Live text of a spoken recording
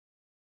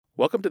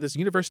Welcome to this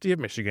University of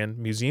Michigan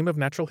Museum of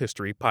Natural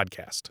History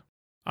podcast.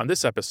 On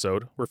this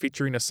episode, we're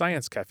featuring a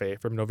science cafe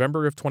from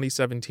November of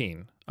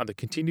 2017 on the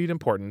continued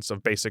importance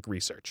of basic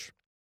research.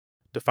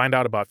 To find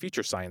out about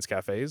future science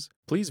cafes,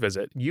 please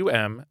visit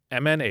ummnh.org.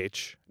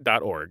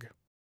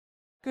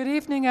 Good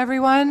evening,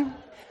 everyone.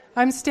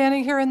 I'm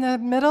standing here in the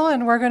middle,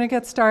 and we're going to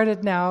get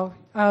started now.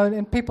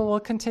 And people will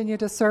continue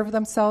to serve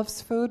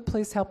themselves food.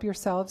 Please help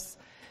yourselves.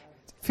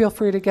 Feel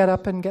free to get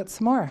up and get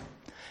some more.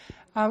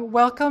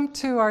 Welcome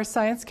to our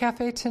science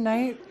cafe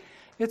tonight.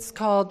 It's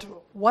called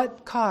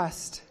What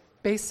Cost?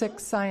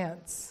 Basic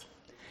Science.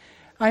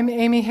 I'm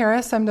Amy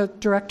Harris. I'm the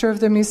director of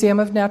the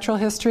Museum of Natural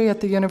History at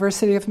the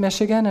University of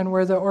Michigan, and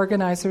we're the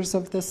organizers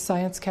of this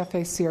Science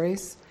Cafe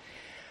series.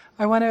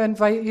 I want to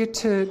invite you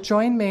to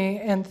join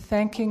me in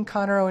thanking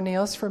Connor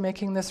O'Neill's for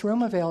making this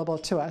room available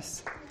to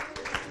us.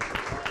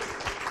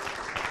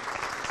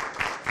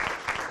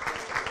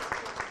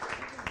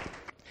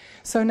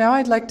 So now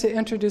I'd like to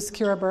introduce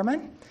Kira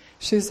Berman.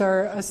 She's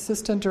our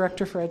Assistant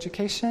Director for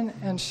Education,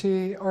 and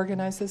she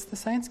organizes the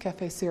Science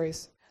Cafe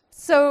series.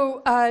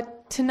 So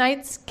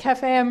tonight's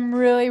cafe, I'm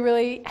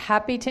really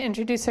happy to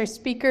introduce our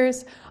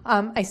speakers.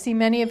 I see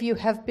many of you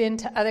have been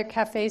to other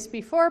cafes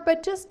before,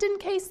 but just in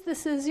case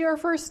this is your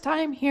first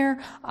time here,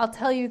 I'll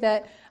tell you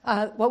that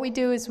what we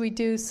do is we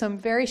do some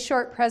very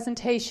short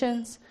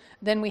presentations.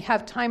 Then we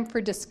have time for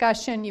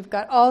discussion. You've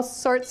got all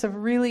sorts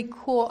of really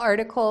cool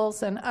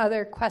articles and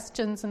other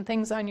questions and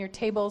things on your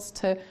tables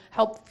to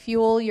help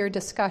fuel your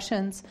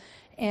discussions.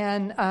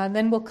 And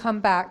then we'll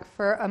come back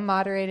for a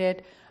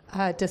moderated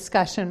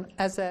discussion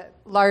as a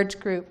large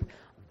group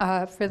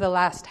for the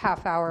last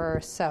half hour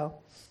or so.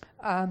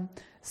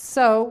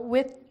 So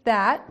with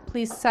that,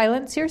 please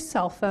silence your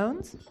cell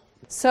phones.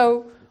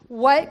 So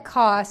what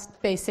cost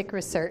basic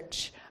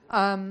research?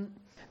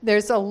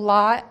 There's a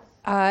lot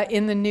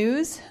in the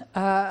news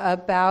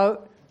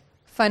about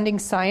funding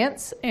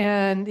science,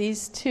 and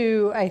these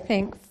two, I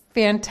think,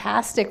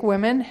 fantastic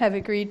women have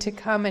agreed to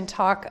come and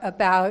talk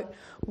about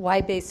why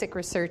basic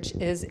research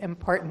is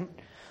important.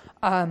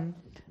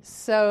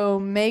 So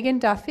Megan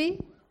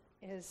Duffy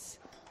is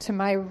to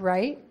my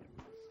right,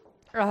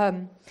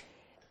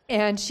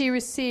 and she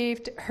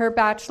received her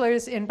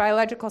bachelor's in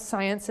biological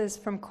sciences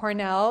from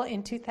Cornell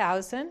in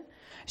 2000.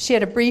 She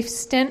had a brief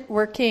stint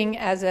working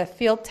as a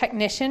field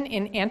technician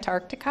in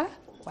Antarctica.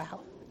 Wow,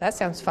 that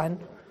sounds fun.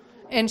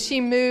 And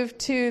she moved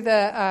to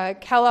the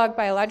Kellogg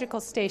Biological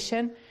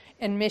Station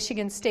and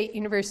Michigan State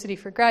University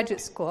for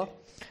graduate school.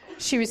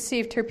 She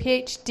received her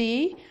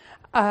PhD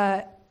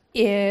from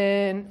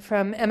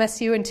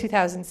MSU in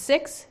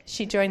 2006.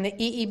 She joined the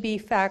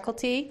EEB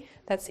faculty,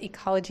 that's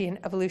Ecology and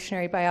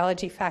Evolutionary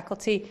Biology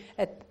faculty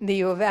at the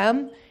U of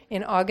M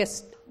in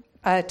August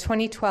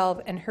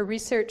 2012, and her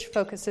research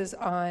focuses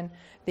on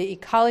the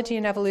ecology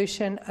and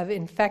evolution of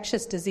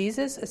infectious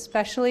diseases,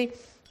 especially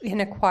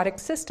in aquatic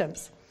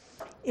systems.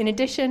 In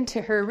addition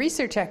to her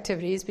research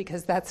activities,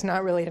 because that's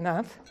not really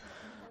enough,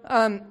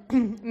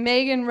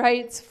 Megan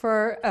writes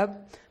for a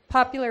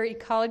popular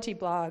ecology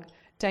blog,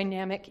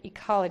 Dynamic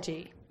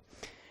Ecology.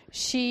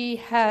 She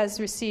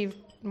has received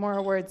more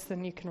awards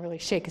than you can really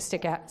shake a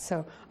stick at,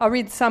 so I'll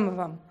read some of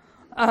them.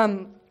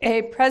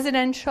 A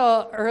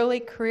Presidential Early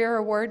Career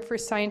Award for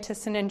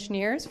Scientists and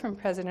Engineers from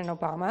President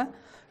Obama,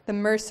 the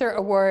Mercer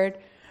Award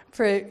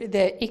from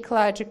the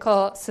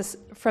Ecological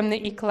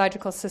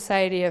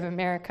Society of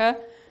America,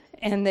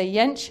 and the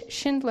Jens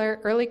Schindler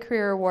Early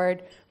Career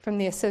Award from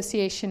the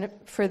Association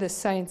for the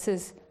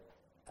Sciences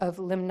of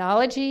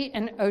Limnology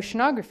and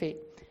Oceanography.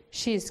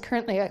 She is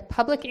currently a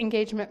Public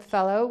Engagement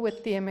Fellow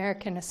with the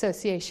American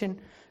Association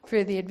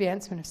for the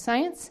Advancement of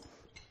Science.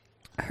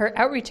 Her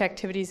outreach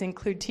activities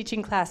include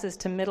teaching classes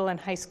to middle and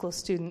high school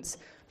students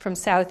from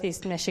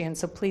Southeast Michigan,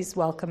 so please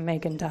welcome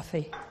Megan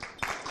Duffy.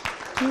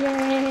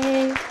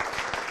 Yay!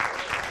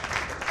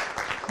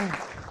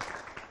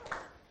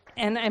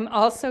 And I'm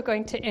also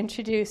going to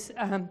introduce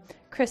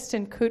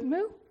Kristen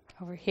Kutmu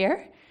over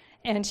here,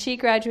 and she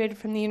graduated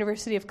from the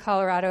University of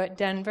Colorado at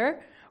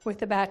Denver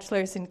with a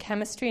bachelor's in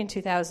chemistry in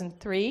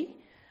 2003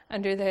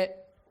 under the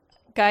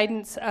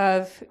guidance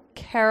of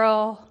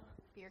Carol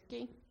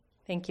Fierke.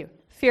 Thank you.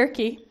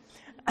 Fierke.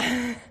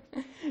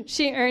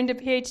 She earned a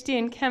PhD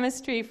in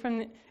chemistry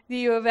from the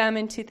U of M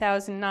in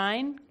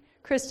 2009.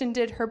 Kristen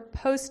did her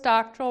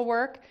postdoctoral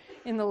work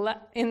in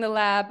the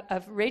lab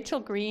of Rachel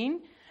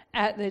Green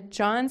at the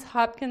Johns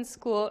Hopkins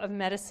School of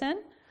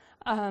Medicine.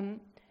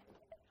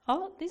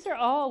 These are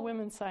all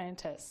women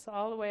scientists,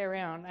 all the way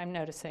around, I'm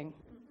noticing.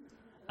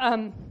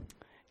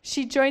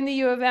 She joined the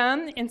U of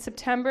M in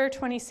September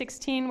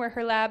 2016, where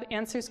her lab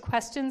answers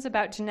questions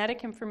about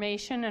genetic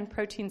information and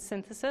protein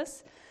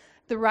synthesis.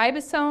 The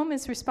ribosome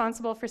is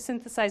responsible for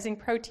synthesizing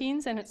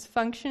proteins, and its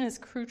function is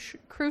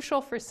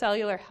crucial for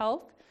cellular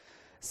health.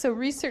 So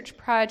research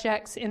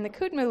projects in the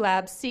Kutmu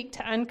lab seek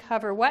to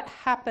uncover what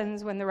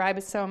happens when the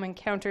ribosome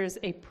encounters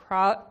a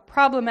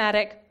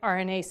problematic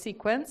RNA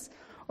sequence,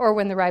 or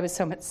when the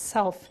ribosome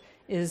itself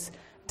is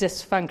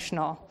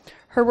dysfunctional.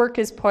 Her work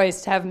is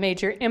poised to have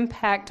major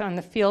impact on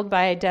the field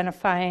by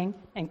identifying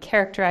and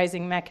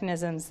characterizing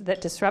mechanisms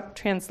that disrupt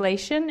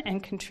translation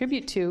and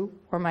contribute to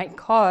or might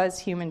cause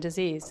human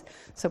disease.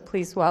 So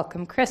please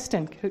welcome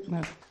Kristen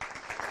Kutmu.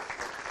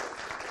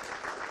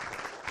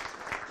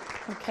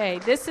 Okay,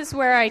 this is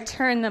where I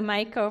turn the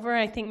mic over.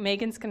 I think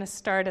Megan's going to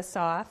start us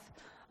off.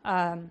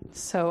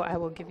 So I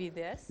will give you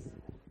this.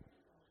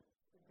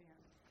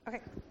 Okay.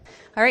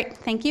 All right.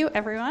 Thank you,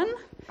 everyone.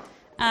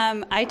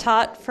 I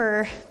taught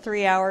for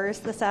 3 hours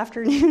this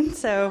afternoon,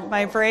 so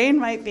my brain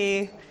might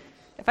be,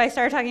 if I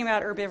start talking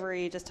about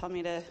herbivory, just tell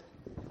me to,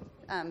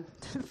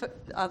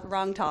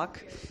 wrong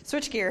talk.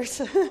 Switch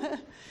gears.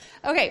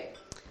 Okay.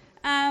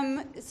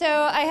 So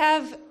I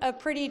have a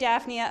pretty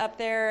Daphnia up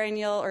there,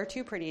 or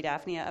two pretty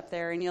Daphnia up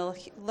there, and you'll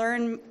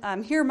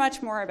hear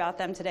much more about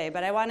them today,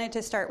 but I wanted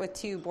to start with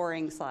 2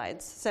 boring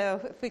slides. So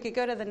if we could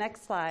go to the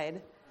next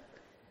slide.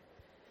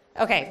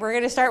 Okay, we're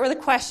going to start with a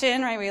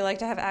question, right? We like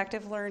to have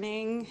active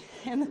learning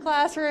in the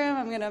classroom.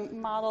 I'm going to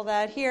model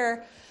that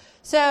here.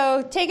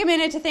 So take a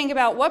minute to think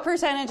about what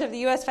percentage of the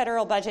U.S.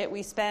 federal budget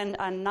we spend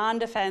on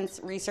non-defense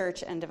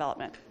research and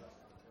development.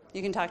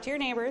 You can talk to your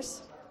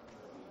neighbors.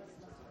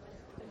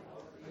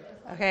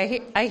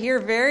 Okay, I hear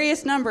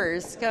various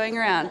numbers going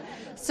around.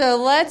 So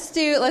let's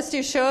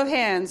do show of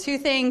hands. Who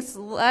thinks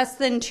less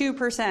than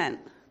 2%?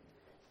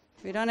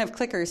 We don't have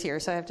clickers here,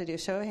 so I have to do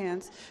show of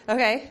hands.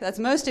 Okay, that's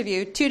most of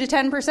you. 2 to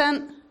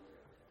 10%?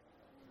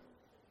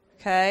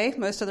 Okay,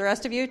 most of the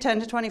rest of you, 10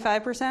 to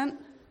 25%?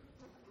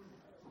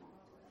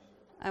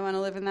 I want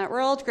to live in that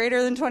world.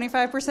 Greater than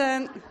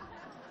 25%?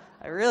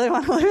 I really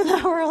want to live in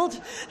that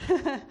world.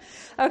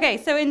 Okay,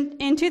 so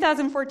in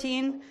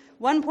 2014,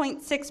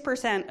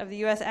 1.6% of the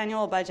U.S.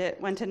 annual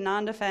budget went to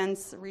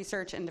non-defense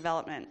research and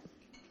development.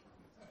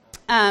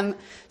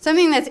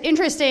 Something that's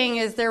interesting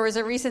is there was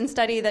a recent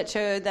study that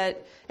showed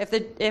that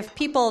if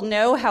people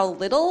know how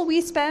little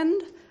we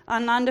spend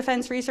on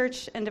non-defense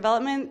research and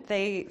development,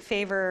 they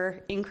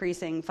favor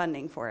increasing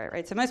funding for it,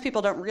 right? So most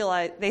people don't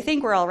realize, they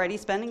think we're already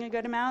spending a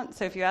good amount,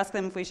 so if you ask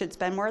them if we should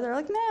spend more, they're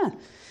like, nah.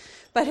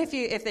 But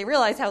if they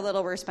realize how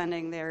little we're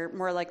spending, they're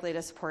more likely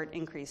to support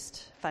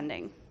increased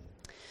funding.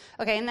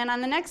 Okay, and then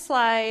on the next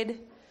slide,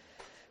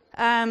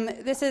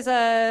 this is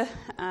a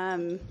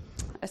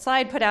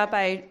slide put out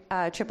by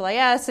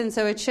AAAS, and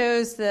so it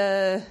shows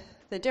the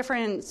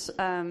different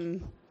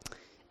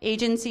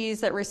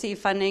agencies that receive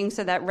funding.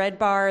 So that red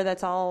bar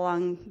that's all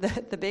along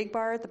the big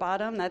bar at the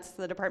bottom, that's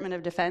the Department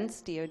of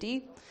Defense,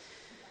 DoD.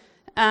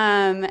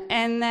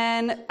 And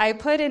then I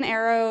put an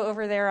arrow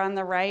over there on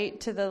the right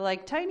to the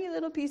tiny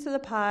little piece of the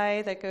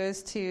pie that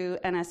goes to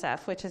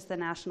NSF, which is the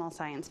National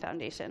Science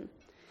Foundation.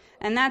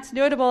 And that's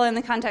notable in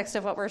the context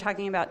of what we're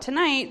talking about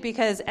tonight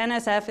because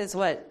NSF is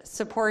what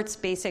supports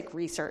basic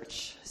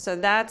research. So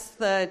that's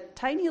the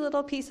tiny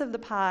little piece of the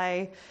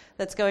pie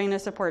that's going to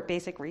support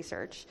basic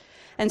research.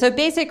 And so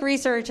basic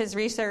research is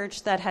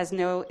research that has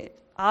no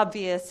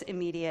obvious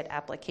immediate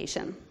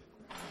application.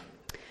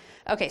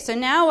 Okay, so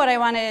now what I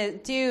want to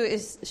do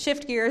is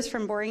shift gears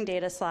from boring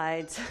data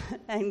slides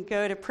and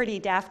go to pretty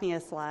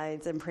Daphnia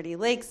slides and pretty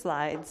lake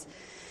slides,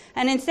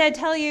 and instead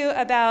tell you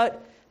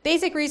about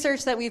basic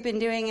research that we've been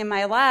doing in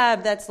my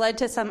lab that's led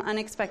to some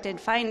unexpected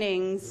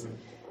findings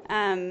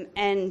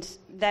and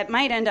that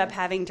might end up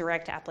having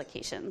direct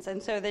applications.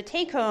 And so the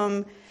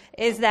take-home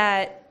is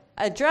that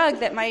a drug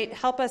that might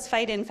help us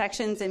fight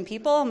infections in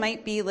people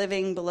might be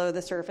living below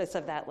the surface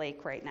of that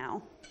lake right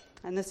now.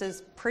 And this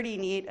is pretty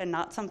neat and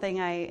not something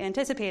I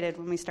anticipated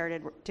when we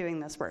started doing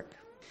this work.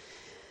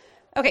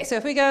 Okay, so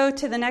if we go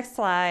to the next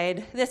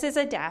slide, this is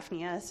a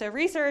Daphnia. So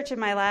research in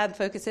my lab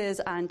focuses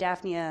on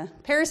Daphnia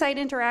parasite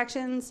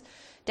interactions.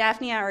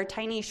 Daphnia are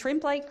tiny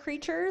shrimp-like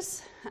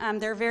creatures.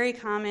 They're very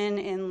common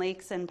in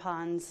lakes and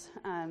ponds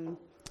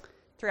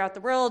throughout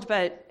the world,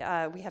 but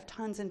we have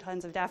tons and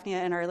tons of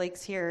Daphnia in our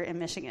lakes here in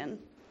Michigan.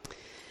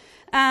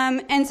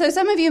 And so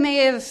some of you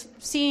may have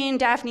seen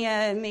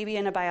Daphnia maybe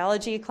in a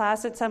biology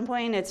class at some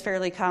point. It's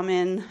fairly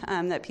common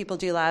that people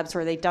do labs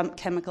where they dump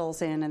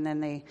chemicals in and then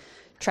they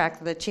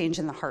track the change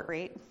in the heart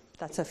rate.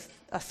 That's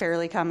a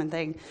fairly common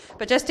thing.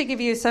 But just to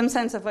give you some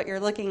sense of what you're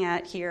looking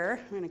at here,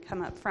 I'm going to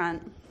come up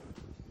front.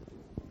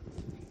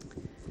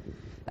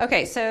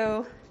 Okay,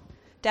 so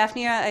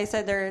Daphnia, I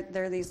said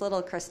they're these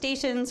little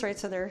crustaceans, right?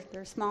 So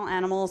they're small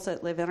animals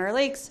that live in our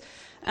lakes.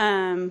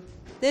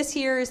 This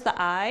here is the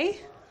eye.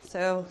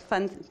 So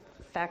fun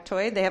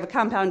factoid, they have a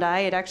compound eye.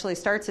 It actually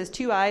starts as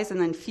 2 eyes and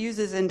then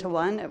fuses into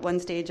one at one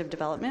stage of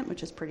development,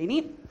 which is pretty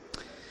neat.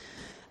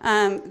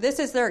 This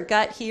is their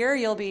gut here.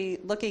 You'll be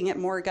looking at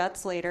more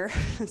guts later.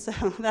 So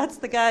that's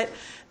the gut.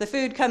 The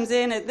food comes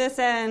in at this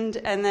end,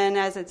 and then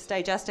as it's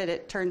digested,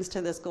 it turns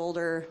to this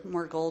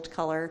more gold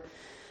color.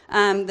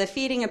 The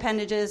feeding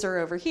appendages are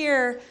over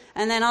here,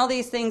 and then all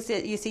these things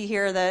that you see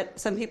here that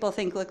some people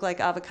think look like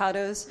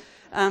avocados,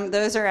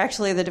 those are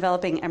actually the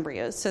developing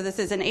embryos. So this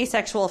is an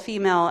asexual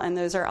female, and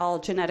those are all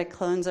genetic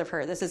clones of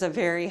her. This is a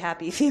very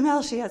happy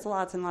female. She has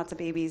lots and lots of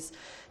babies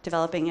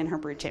developing in her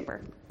brood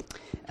chamber.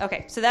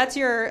 Okay, so that's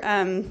your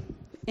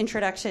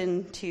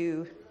introduction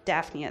to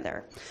Daphnia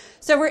there.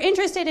 So we're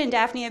interested in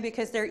Daphnia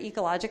because they're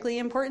ecologically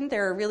important.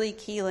 They're a really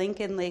key link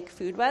in lake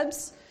food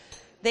webs.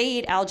 They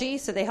eat algae,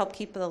 so they help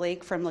keep the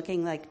lake from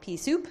looking like pea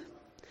soup.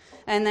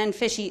 And then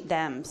fish eat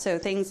them. So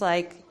things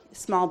like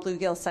small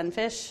bluegill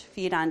sunfish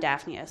feed on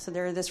Daphnia. So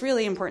they're this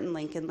really important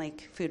link in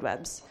lake food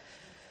webs.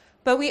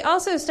 But we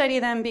also study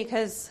them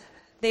because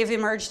they've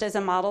emerged as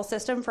a model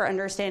system for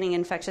understanding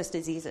infectious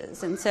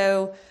diseases. And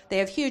so they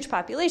have huge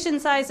population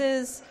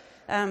sizes.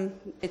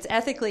 It's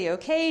ethically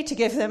okay to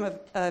give them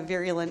a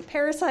virulent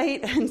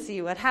parasite and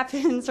see what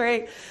happens,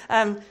 right?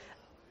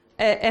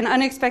 An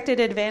unexpected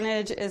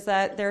advantage is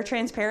that they're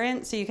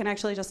transparent, so you can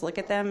actually just look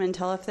at them and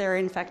tell if they're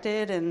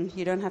infected, and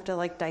you don't have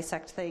to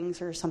dissect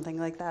things or something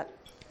like that.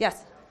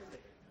 Yes?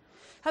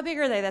 How big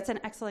are they? That's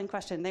an excellent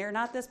question. They are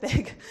not this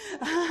big.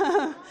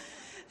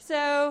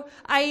 So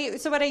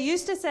what I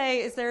used to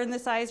say is they're in the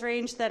size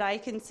range that I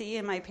can see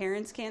and my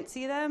parents can't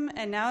see them,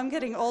 and now I'm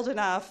getting old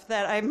enough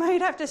that I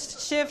might have to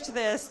shift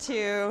this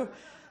to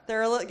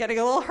they're getting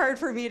a little hard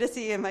for me to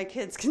see and my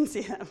kids can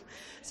see them.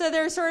 So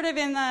they're sort of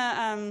in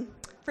the,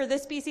 for the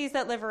species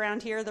that live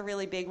around here, the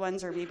really big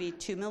ones are maybe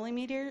 2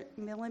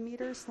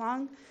 millimeters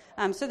long.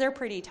 So they're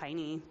pretty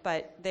tiny,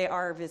 but they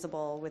are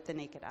visible with the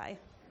naked eye.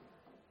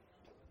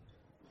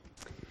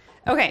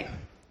 Okay.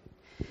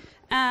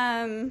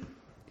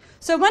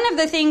 So one of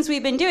the things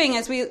we've been doing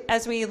as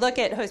we look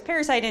at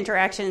host-parasite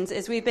interactions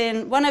is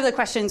one of the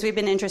questions we've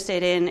been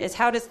interested in is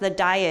how does the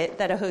diet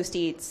that a host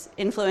eats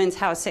influence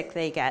how sick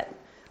they get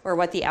or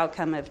what the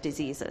outcome of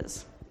disease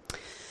is.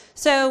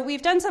 So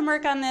we've done some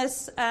work on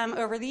this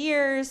over the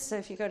years. So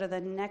if you go to the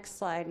next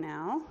slide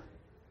now.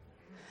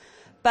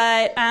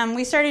 But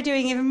we started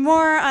doing even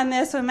more on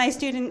this when my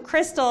student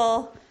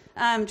Crystal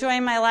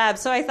joined my lab.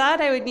 So I thought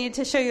I would need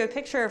to show you a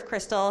picture of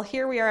Crystal.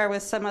 Here we are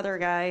with some other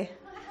guy.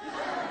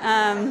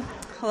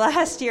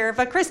 Last year,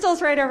 but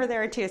Crystal's right over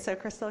there too, so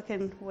Crystal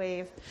can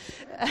wave.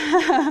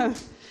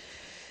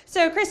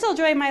 So Crystal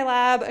joined my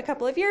lab a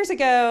couple of years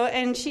ago,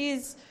 and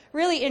she's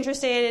really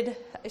interested.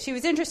 She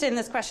was interested in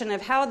this question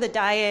of how the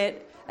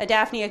diet a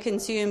Daphnia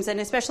consumes, and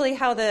especially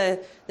how the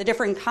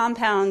different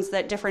compounds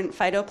that different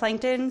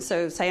phytoplankton,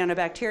 so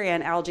cyanobacteria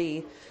and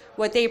algae,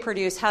 what they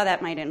produce, how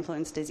that might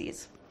influence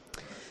disease.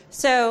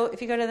 So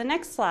if you go to the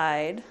next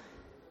slide.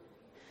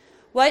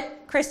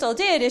 What Crystal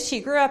did is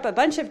she grew up a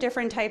bunch of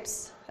different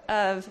types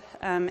of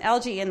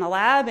algae in the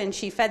lab, and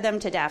she fed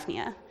them to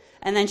Daphnia,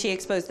 and then she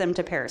exposed them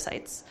to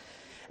parasites.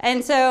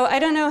 And so I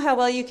don't know how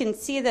well you can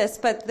see this,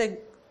 but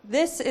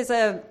this is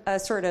a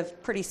sort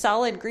of pretty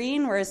solid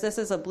green, whereas this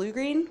is a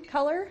blue-green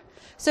color.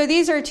 So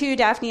these are two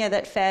Daphnia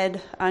that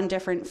fed on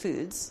different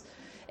foods.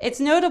 It's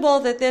notable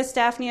that this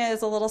Daphnia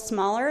is a little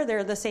smaller.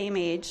 They're the same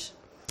age.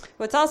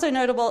 What's also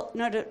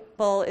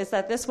notable is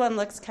that this one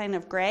looks kind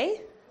of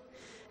gray.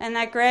 And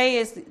that gray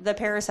is the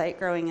parasite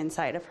growing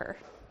inside of her.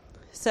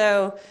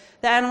 So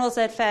the animals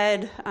that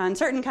fed on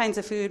certain kinds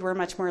of food were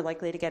much more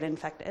likely to get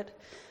infected.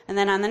 And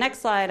then on the next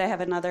slide, I have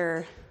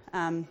another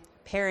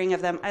pairing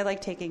of them. I like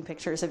taking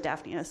pictures of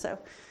Daphnia, so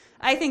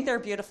I think they're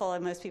beautiful,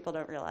 and most people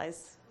don't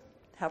realize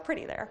how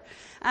pretty they are.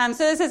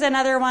 So this is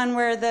another one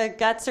where the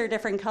guts are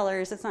different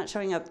colors. It's not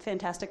showing up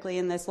fantastically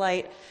in this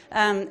light.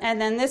 And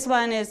then this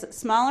one is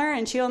smaller,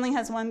 and she only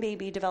has one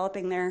baby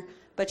developing there,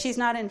 but she's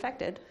not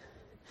infected.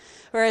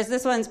 Whereas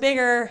this one's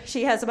bigger,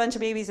 she has a bunch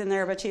of babies in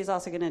there, but she's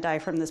also going to die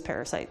from this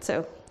parasite.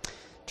 So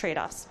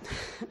trade-offs.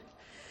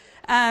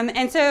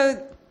 And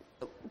so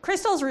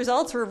Crystal's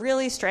results were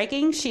really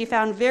striking. She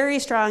found very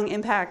strong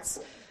impacts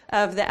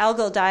of the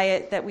algal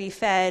diet that we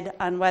fed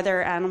on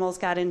whether animals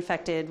got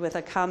infected with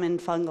a common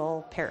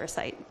fungal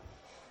parasite.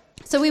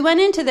 So we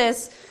went into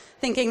this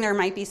thinking there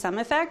might be some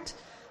effect,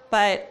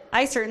 but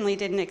I certainly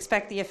didn't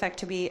expect the effect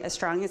to be as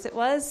strong as it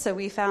was. So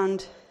we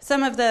found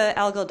some of the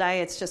algal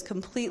diets just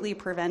completely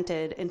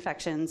prevented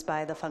infections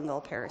by the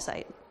fungal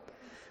parasite,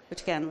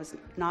 which again was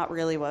not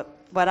really what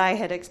I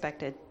had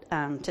expected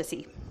to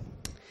see.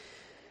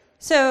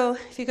 So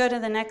if you go to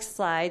the next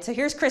slide, so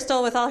here's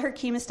Crystal with all her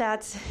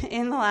chemostats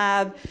in the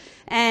lab.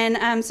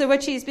 And so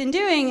what she's been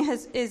doing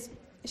is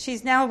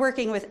she's now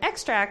working with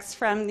extracts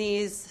from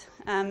these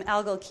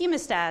algal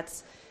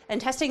chemostats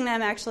and testing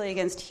them actually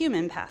against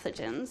human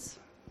pathogens.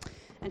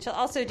 And she'll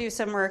also do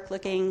some work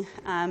looking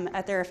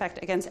at their effect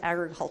against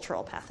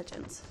agricultural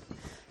pathogens.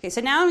 Okay, so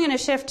now I'm going to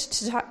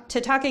shift to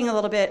talking a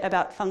little bit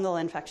about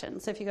fungal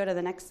infections. So if you go to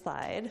the next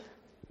slide.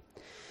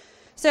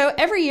 So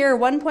every year,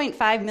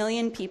 1.5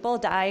 million people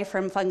die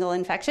from fungal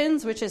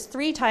infections, which is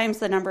 3 times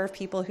the number of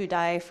people who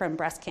die from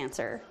breast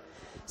cancer.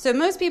 So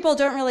most people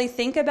don't really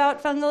think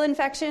about fungal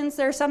infections.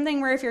 They're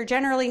something where if you're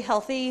generally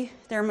healthy,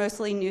 they're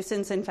mostly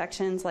nuisance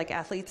infections like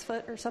athlete's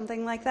foot or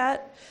something like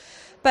that.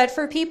 But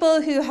for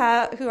people who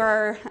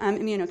are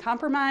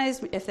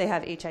immunocompromised, if they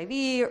have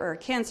HIV or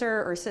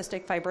cancer or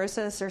cystic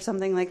fibrosis or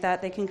something like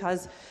that, they can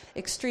cause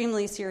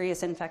extremely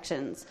serious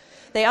infections.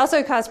 They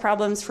also cause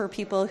problems for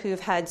people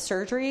who've had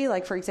surgery,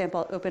 like, for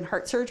example, open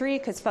heart surgery,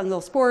 because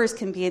fungal spores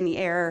can be in the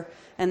air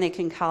and they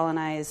can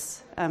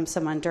colonize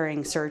someone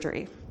during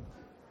surgery.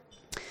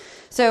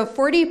 So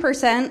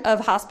 40%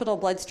 of hospital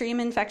bloodstream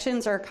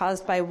infections are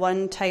caused by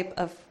one type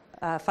of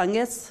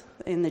fungus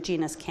in the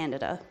genus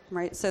Candida,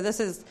 right? So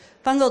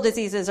fungal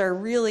diseases are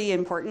really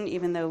important,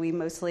 even though we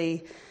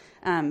mostly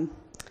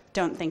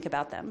don't think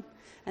about them.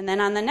 And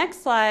then on the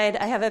next slide,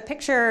 I have a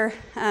picture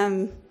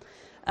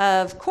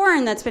of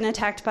corn that's been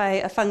attacked by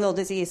a fungal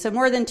disease. So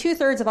more than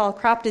 2/3 of all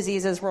crop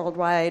diseases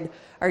worldwide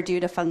are due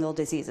to fungal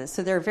diseases.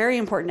 So they're very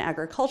important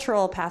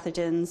agricultural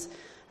pathogens.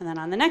 And then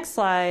on the next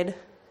slide,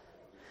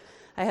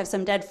 I have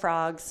some dead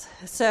frogs.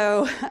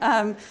 So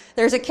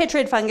there's a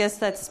chytrid fungus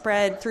that's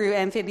spread through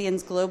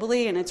amphibians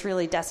globally, and it's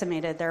really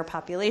decimated their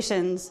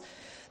populations.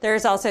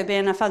 There's also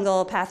been a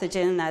fungal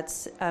pathogen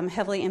that's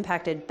heavily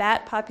impacted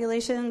bat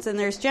populations, and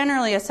there's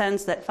generally a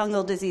sense that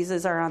fungal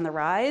diseases are on the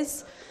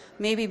rise,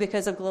 maybe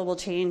because of global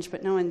change,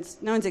 but no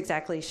one's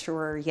exactly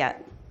sure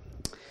yet.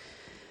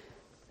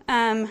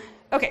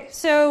 Okay,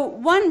 so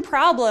one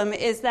problem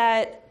is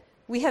that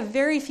we have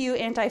very few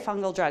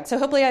antifungal drugs. So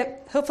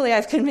hopefully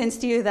I've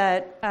convinced you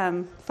that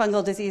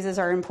fungal diseases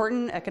are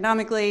important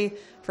economically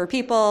for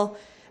people,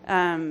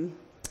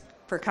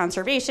 for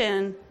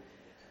conservation,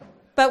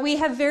 but we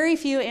have very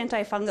few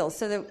antifungals.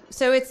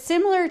 So it's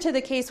similar to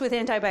the case with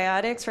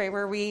antibiotics, right,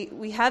 where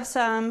we have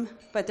some,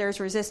 but there's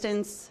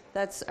resistance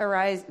that's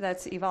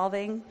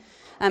evolving,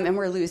 and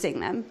we're losing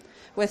them.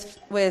 With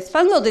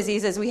fungal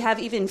diseases, we have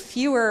even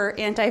fewer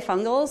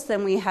antifungals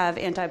than we have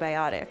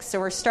antibiotics. So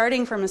we're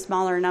starting from a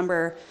smaller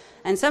number,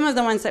 and some of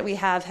the ones that we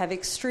have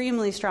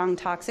extremely strong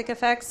toxic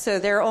effects, so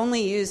they're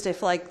only used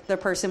if the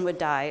person would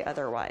die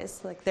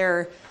otherwise.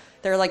 They're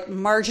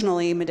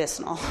marginally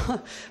medicinal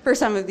for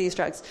some of these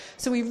drugs.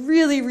 So we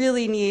really,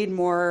 really need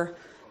more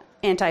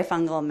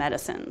antifungal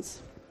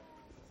medicines.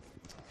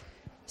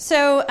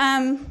 So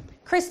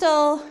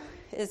Crystal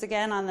is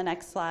again on the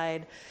next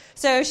slide.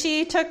 So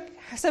she took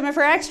some of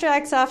her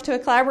extracts off to a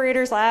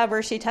collaborator's lab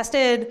where she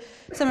tested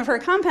some of her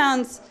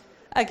compounds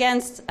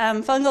against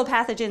fungal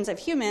pathogens of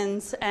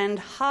humans, and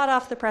hot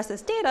off the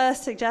presses data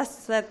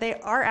suggests that they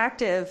are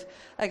active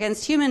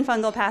against human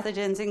fungal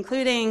pathogens,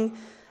 including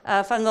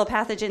a fungal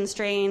pathogen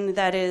strain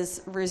that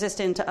is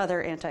resistant to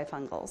other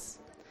antifungals.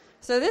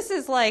 So this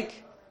is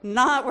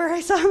not where I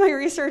saw my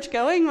research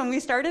going. When we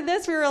started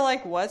this, we were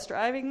like, what's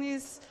driving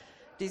these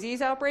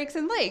disease outbreaks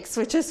in lakes,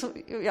 which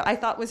I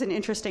thought was an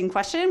interesting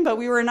question, but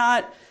we were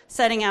not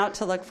setting out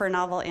to look for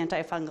novel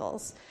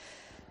antifungals.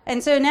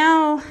 And so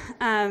now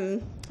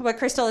what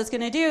Crystal is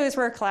going to do is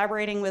we're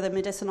collaborating with a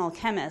medicinal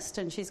chemist,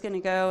 and she's going to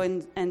go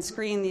and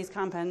screen these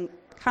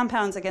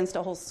compounds against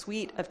a whole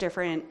suite of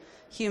different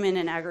human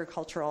and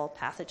agricultural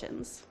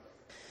pathogens.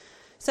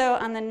 So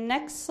on the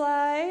next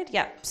slide,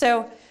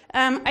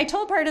 I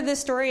told part of this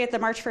story at the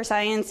March for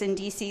Science in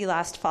DC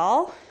last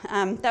fall.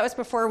 That was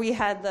before we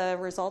had the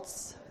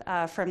results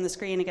from the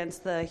screen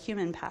against the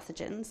human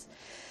pathogens.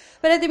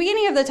 But at the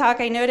beginning of the talk,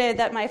 I noted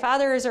that my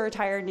father is a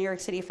retired New York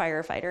City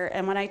firefighter,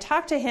 and when I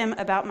talk to him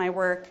about my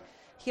work,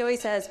 he always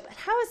says, but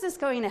how is this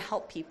going to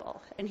help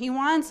people? And he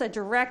wants a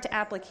direct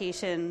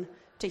application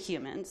to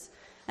humans.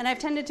 And I've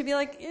tended to be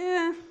like,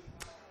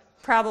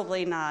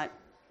 probably not.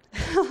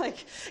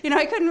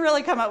 I couldn't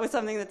really come up with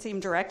something that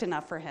seemed direct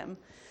enough for him.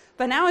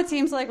 But now it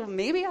seems like, well,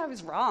 maybe I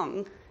was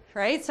wrong,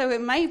 right? So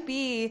it might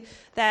be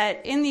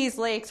that in these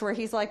lakes where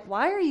he's like,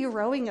 why are you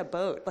rowing a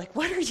boat?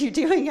 What are you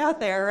doing out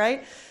there,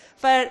 right?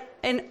 But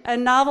a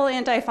novel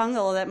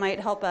antifungal that might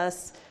help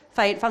us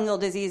fight fungal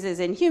diseases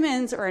in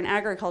humans or in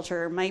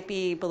agriculture might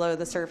be below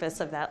the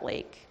surface of that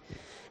lake.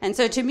 And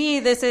so to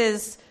me, this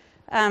is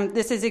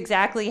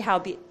exactly how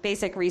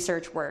basic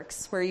research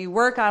works, where you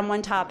work on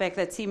one topic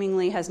that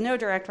seemingly has no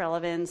direct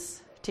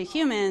relevance to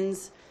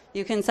humans.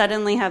 You can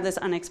suddenly have this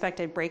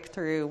unexpected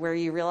breakthrough where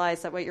you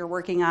realize that what you're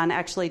working on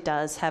actually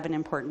does have an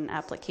important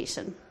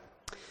application.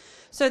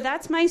 So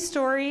that's my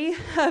story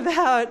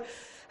about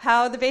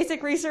how the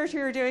basic research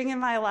we were doing in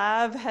my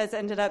lab has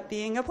ended up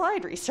being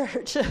applied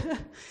research.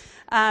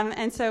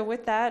 And so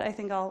with that, I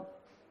think I'll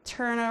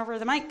turn over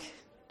the mic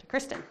to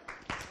Kristen.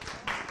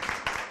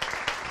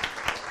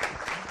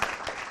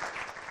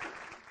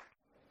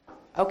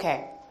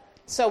 Okay,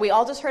 so we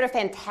all just heard a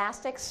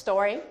fantastic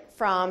story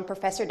from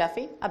Professor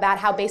Duffy about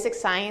how basic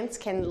science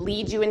can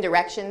lead you in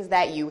directions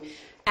that you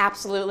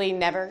absolutely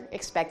never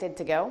expected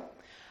to go.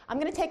 I'm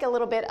going to take a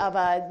little bit of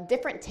a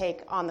different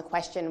take on the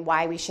question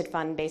why we should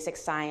fund basic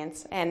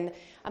science, and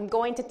I'm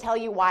going to tell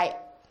you why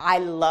I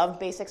love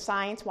basic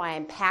science, why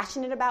I'm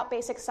passionate about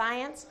basic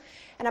science,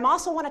 and I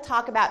also want to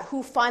talk about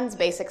who funds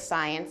basic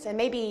science and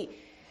maybe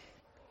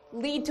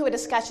lead to a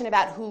discussion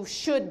about who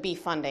should be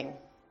funding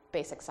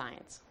basic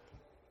science.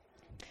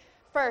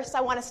 First,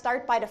 I want to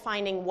start by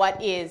defining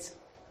what is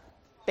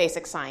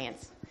basic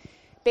science.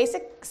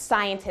 Basic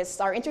scientists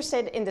are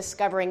interested in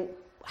discovering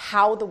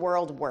how the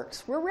world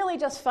works. We're really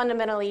just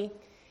fundamentally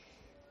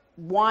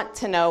want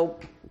to know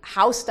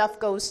how stuff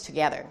goes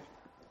together.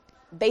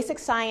 Basic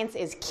science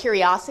is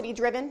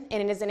curiosity-driven,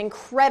 and it is an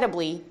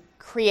incredibly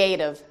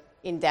creative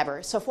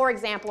endeavor. So for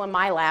example, in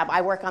my lab,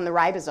 I work on the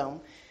ribosome,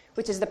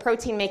 which is the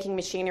protein-making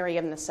machinery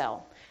in the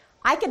cell.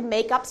 I could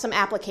make up some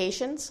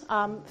applications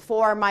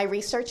for my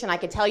research, and I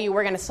could tell you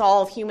we're going to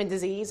solve human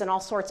disease and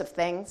all sorts of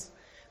things.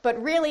 But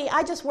really,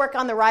 I just work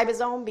on the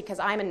ribosome because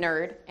I'm a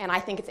nerd, and I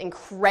think it's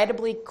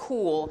incredibly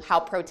cool how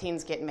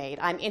proteins get made.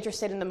 I'm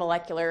interested in the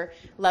molecular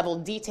level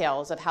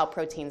details of how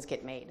proteins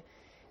get made.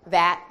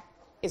 That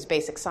is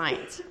basic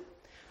science.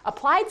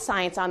 Applied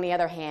science, on the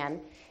other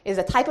hand, is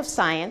a type of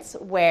science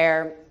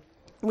where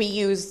we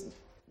use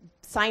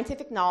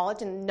scientific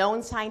knowledge and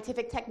known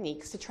scientific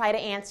techniques to try to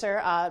answer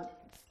a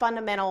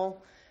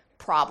fundamental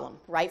problem,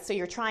 right? So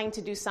you're trying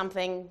to do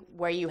something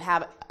where you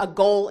have a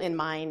goal in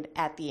mind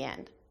at the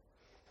end,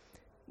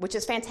 which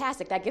is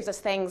fantastic. That gives us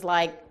things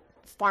like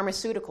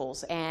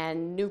pharmaceuticals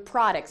and new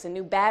products and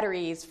new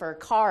batteries for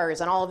cars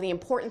and all of the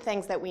important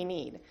things that we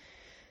need.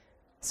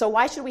 So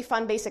why should we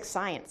fund basic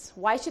science?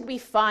 Why should we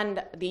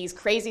fund these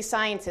crazy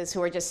scientists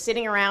who are just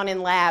sitting around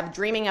in lab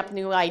dreaming up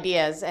new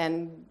ideas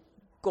and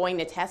going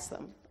to test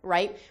them,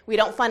 right? We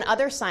don't fund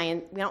other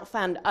science, we don't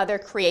fund other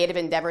creative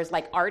endeavors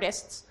like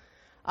artists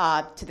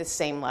to the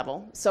same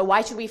level. So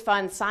why should we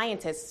fund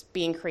scientists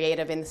being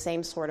creative in the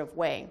same sort of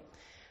way?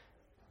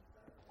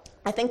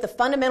 I think the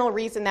fundamental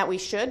reason that we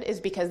should is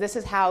because this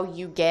is how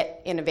you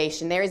get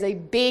innovation. There is a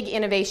big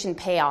innovation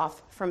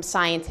payoff from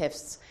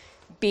scientists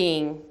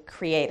being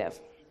creative.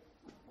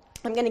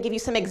 I'm going to give you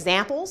some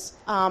examples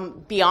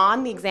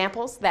beyond the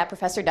examples that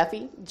Professor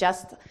Duffy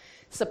just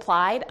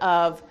supplied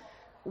of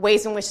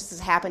ways in which this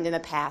has happened in the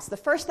past. The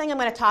first thing I'm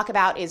going to talk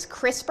about is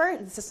CRISPR.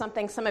 This is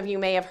something some of you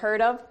may have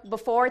heard of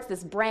before. It's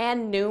this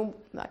brand new,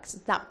 it's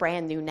not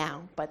brand new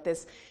now, but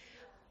this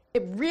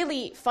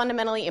really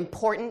fundamentally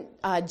important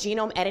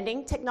genome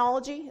editing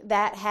technology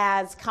that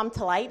has come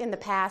to light in the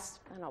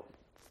past,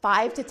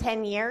 5 to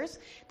 10 years.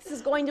 This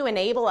is going to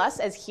enable us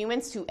as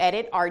humans to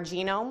edit our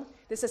genome.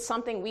 This is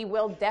something we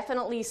will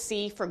definitely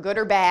see, for good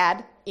or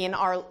bad, in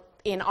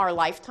our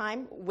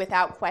lifetime,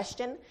 without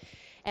question.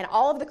 And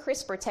all of the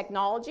CRISPR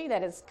technology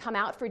that has come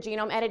out for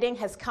genome editing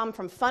has come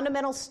from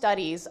fundamental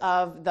studies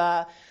of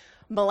the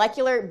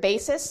molecular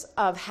basis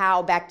of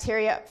how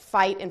bacteria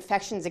fight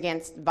infections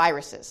against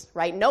viruses,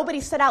 right? Nobody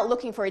set out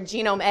looking for a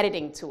genome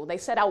editing tool. They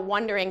set out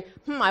wondering,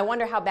 I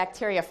wonder how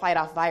bacteria fight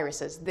off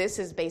viruses. This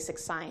is basic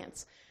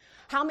science.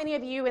 How many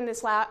of you in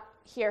this lab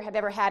here have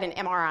ever had an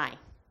MRI?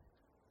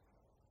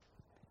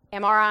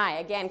 MRI,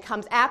 again,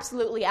 comes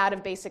absolutely out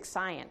of basic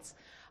science.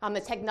 The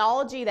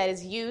technology that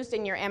is used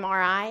in your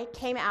MRI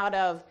came out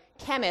of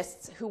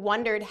chemists who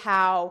wondered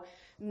how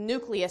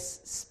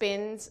nucleus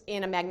spins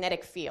in a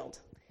magnetic field.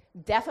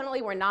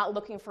 Definitely, we're not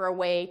looking for a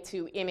way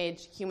to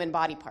image human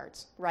body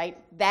parts, right?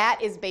 That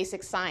is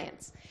basic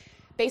science.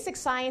 Basic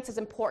science is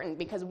important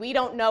because we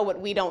don't know what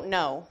we don't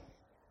know.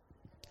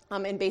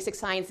 And basic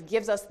science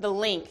gives us the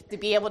link to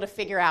be able to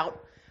figure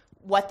out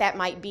what that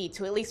might be,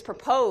 to at least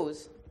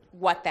propose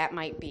what that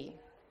might be.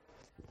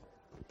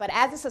 But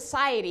as a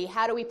society,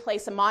 how do we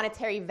place a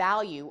monetary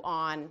value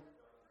on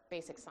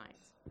basic science?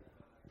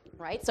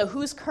 Right? So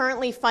who's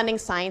currently funding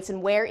science,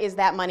 and where is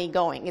that money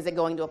going? Is it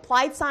going to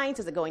applied science?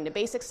 Is it going to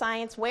basic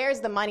science? Where is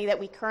the money that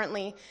we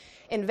currently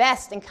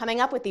invest in coming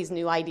up with these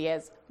new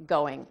ideas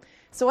going?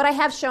 So what I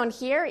have shown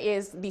here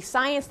is the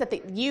science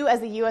that you as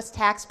the US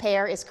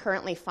taxpayer is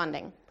currently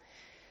funding.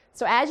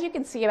 So as you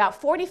can see,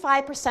 about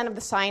 45% of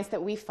the science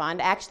that we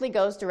fund actually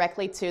goes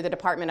directly to the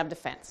Department of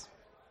Defense.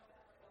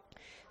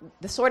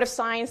 The sort of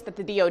science that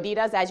the DoD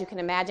does, as you can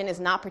imagine,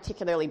 is not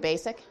particularly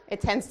basic. It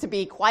tends to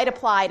be quite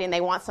applied, and they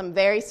want some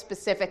very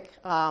specific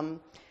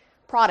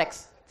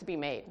products to be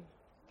made.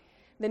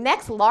 The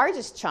next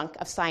largest chunk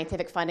of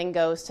scientific funding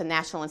goes to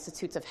National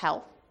Institutes of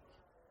Health.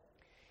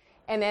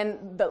 And then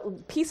the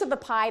piece of the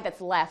pie that's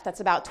left,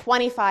 that's about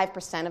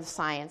 25% of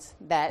science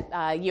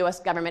that U.S.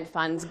 government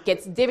funds,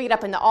 gets divvied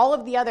up into all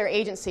of the other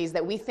agencies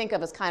that we think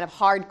of as kind of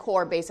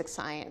hardcore basic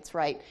science,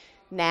 right?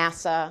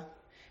 NASA,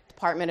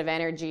 Department of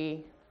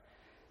Energy,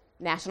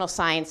 National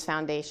Science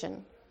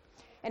Foundation.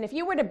 And if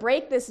you were to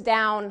break this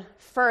down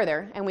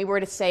further, and we were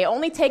to say,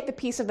 only take the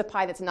piece of the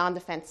pie that's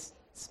non-defense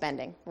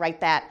spending, right?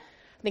 That,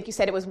 I think you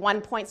said it was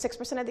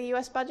 1.6% of the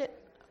U.S. budget,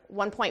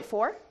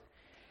 1.4%.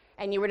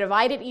 And you were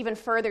divided even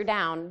further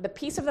down, the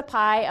piece of the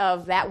pie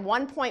of that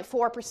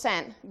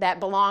 1.4% that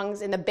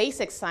belongs in the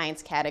basic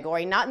science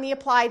category, not in the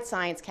applied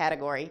science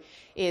category,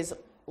 is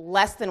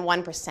less than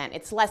 1%.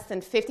 It's less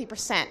than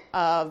 50%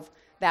 of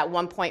that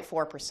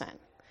 1.4%,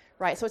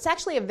 right? So it's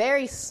actually a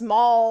very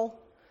small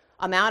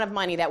amount of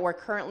money that we're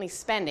currently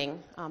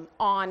spending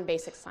on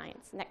basic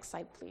science. Next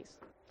slide, please.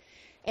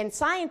 And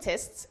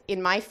scientists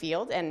in my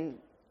field and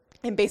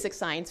in basic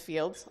science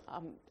fields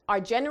are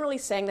generally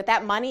saying that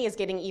that money is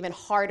getting even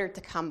harder to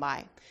come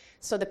by.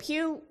 So the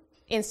Pew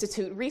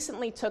Institute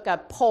recently took a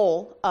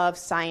poll of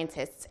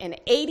scientists, and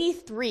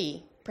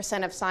 83%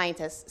 of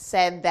scientists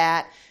said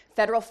that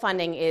federal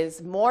funding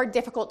is more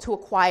difficult to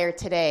acquire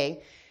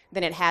today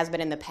than it has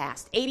been in the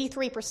past.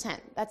 83%.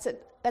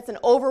 That's an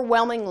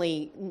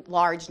overwhelmingly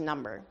large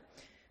number.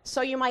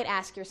 So you might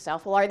ask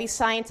yourself, well, are these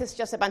scientists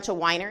just a bunch of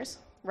whiners,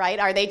 right?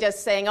 Are they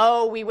just saying,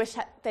 oh, we wish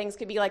things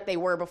could be like they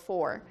were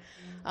before?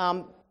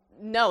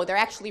 no, they're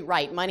actually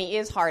right. Money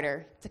is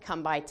harder to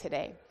come by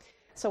today.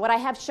 So what I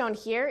have shown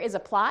here is a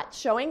plot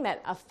showing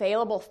that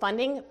available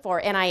funding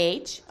for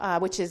NIH,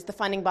 which is the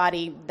funding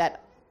body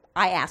that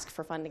I ask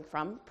for funding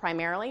from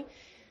primarily.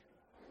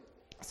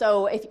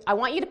 So I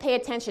want you to pay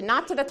attention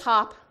not to the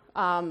top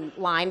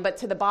line, but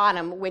to the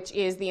bottom, which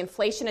is the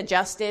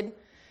inflation-adjusted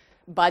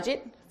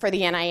budget for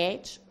the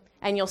NIH.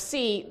 And you'll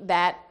see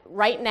that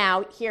right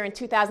now, here in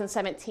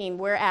 2017,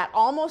 we're at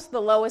almost the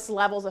lowest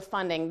levels of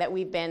funding that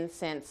we've been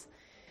since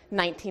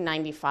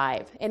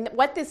 1995. And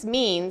what this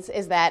means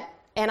is that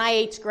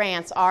NIH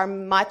grants are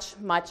much,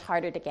 much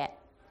harder to get.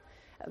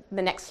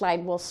 The next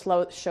slide will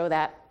show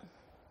that.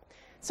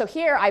 So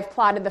here I've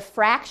plotted the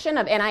fraction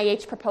of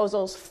NIH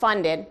proposals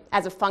funded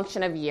as a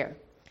function of year.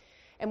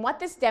 And what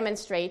this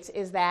demonstrates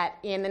is that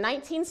in the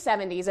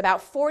 1970s,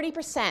 about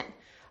 40%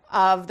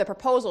 of the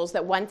proposals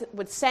that one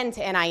would send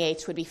to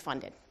NIH would be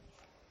funded.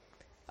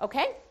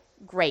 Okay,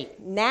 great.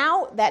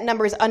 Now that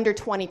number is under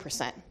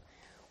 20%,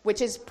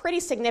 which is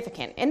pretty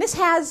significant. And this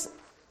has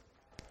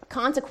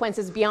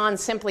consequences beyond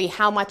simply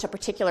how much a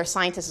particular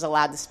scientist is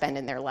allowed to spend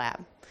in their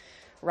lab,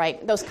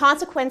 right? Those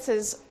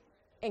consequences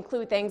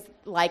include things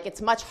like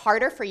it's much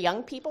harder for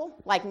young people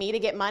like me to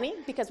get money,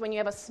 because when you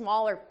have a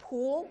smaller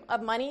pool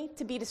of money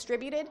to be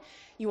distributed,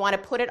 you want to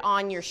put it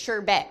on your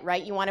sure bet,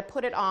 right? You want to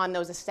put it on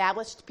those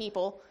established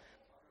people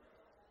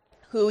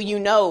who you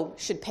know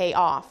should pay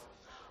off.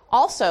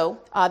 Also,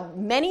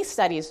 many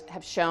studies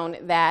have shown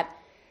that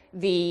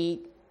the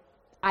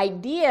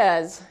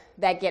ideas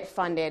that get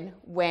funded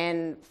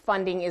when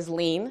funding is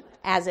lean,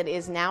 as it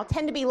is now,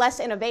 tend to be less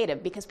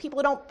innovative because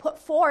people don't put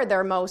forward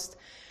their most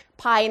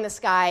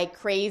pie-in-the-sky,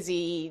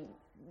 crazy,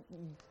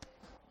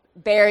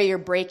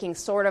 barrier-breaking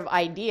sort of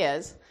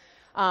ideas.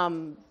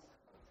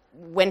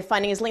 When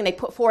funding is lean, they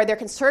put forward their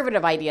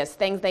conservative ideas,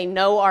 things they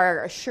know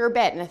are a sure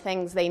bet and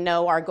things they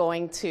know are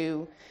going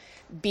to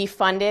be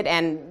funded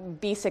and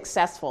be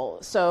successful.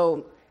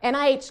 So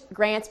NIH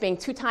grants being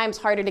 2 times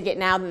harder to get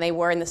now than they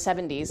were in the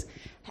 70s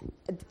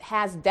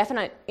has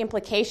definite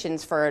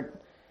implications for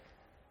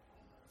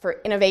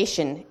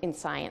innovation in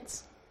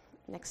science.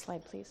 Next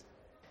slide, please.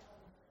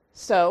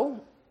 So,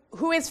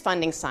 who is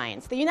funding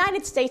science? The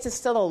United States is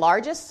still the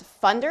largest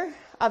funder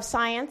of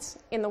science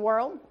in the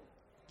world.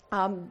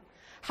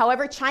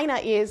 However, China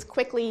is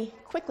quickly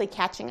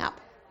catching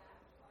up.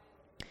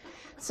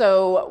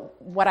 So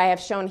what I have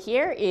shown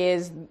here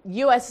is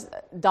US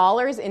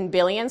dollars in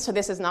billions. So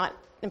this is not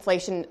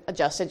inflation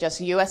adjusted,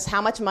 just US,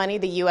 how much money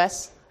the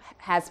US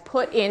has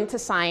put into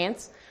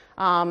science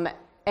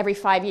every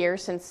 5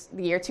 years since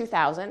the year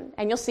 2000.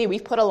 And you'll see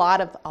we've put a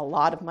lot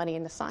of money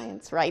into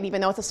science, right?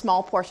 Even though it's a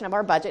small portion of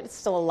our budget, it's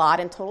still a lot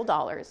in total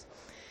dollars.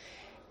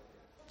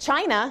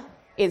 China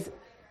is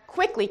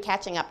quickly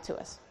catching up to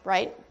us,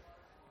 right?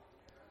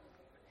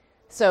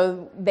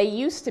 So they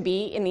used to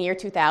be, in the year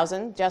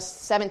 2000,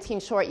 just 17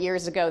 short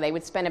years ago, they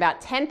would spend about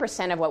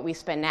 10% of what we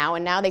spend now,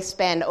 and now they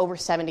spend over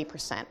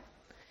 70%.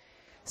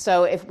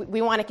 So if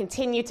we want to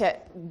continue to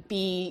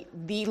be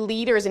the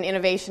leaders in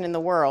innovation in the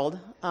world,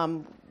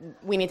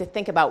 we need to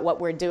think about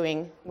what we're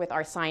doing with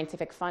our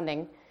scientific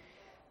funding,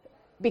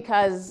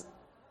 because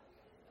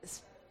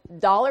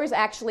dollars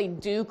actually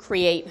do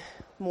create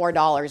more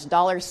dollars.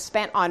 Dollars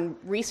spent on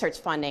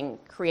research funding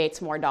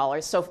creates more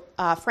dollars. So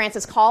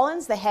Francis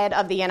Collins, the head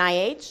of the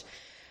NIH,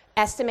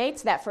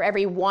 estimates that for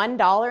every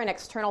 $1 in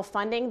external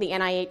funding the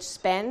NIH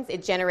spends,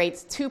 it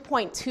generates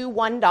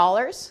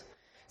 $2.21,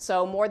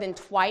 so more than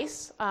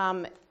twice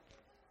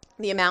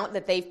the amount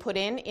that they've put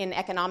in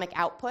economic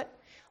output.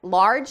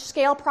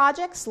 Large-scale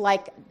projects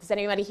like, does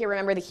anybody here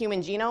remember the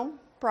Human Genome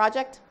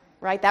Project?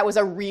 Right, that was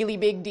a really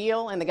big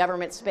deal, and the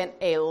government spent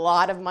a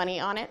lot of money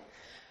on it.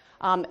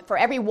 For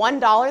every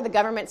 $1 the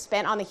government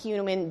spent on the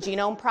Human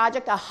Genome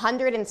Project,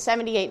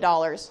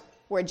 $178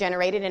 were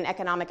generated in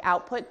economic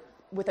output,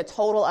 with a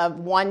total of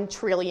 $1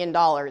 trillion.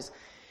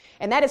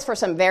 And that is for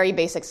some very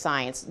basic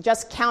science.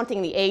 Just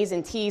counting the A's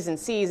and T's and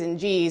C's and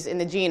G's in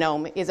the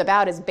genome is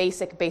about as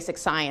basic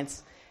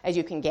science as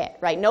you can get,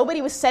 right?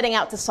 Nobody was setting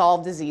out to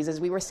solve diseases.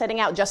 We were setting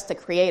out just to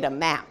create a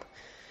map.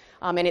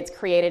 And it's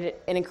created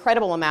an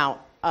incredible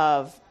amount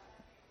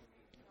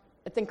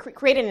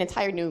created an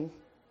entire new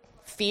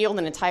field,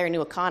 an entire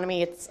new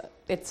economy.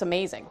 It's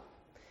amazing.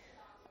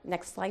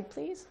 Next slide,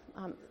 please.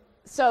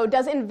 So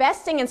does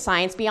investing in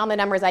science, beyond the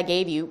numbers I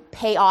gave you,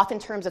 pay off in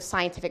terms of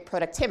scientific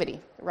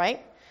productivity,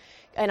 right?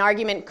 An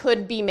argument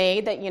could be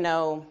made that,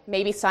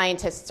 maybe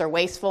scientists are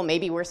wasteful,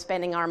 maybe we're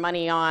spending our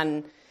money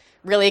on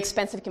really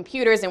expensive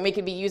computers and we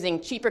could be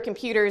using cheaper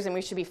computers and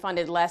we should be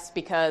funded less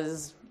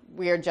because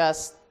we're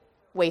just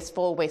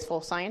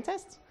wasteful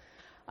scientists.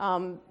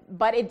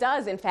 But it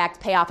does, in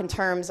fact, pay off in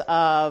terms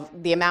of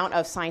the amount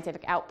of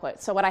scientific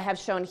output. So what I have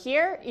shown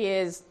here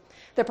is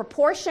the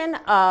proportion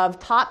of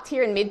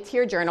top-tier and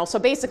mid-tier journals, so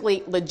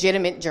basically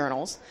legitimate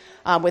journals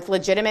with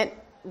legitimate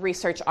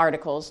research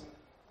articles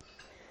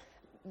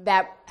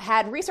that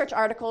had research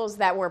articles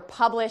that were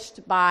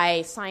published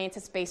by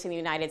scientists based in the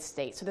United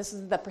States. So this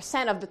is the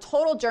percent of the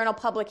total journal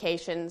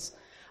publications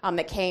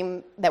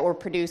that were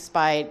produced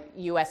by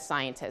U.S.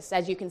 scientists.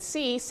 As you can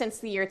see, since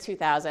the year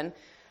 2000,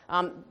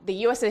 the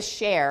U.S.'s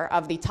share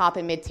of the top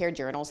and mid-tier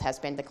journals has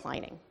been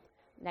declining.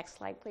 Next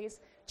slide, please.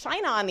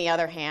 China, on the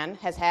other hand,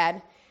 has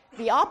had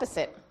the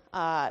opposite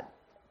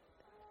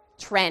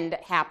trend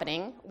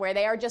happening, where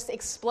they are just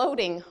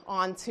exploding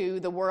onto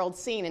the world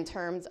scene in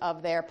terms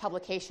of their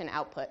publication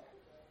output.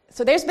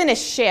 So there's been a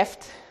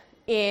shift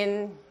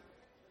in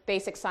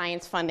basic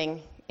science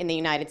funding in the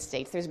United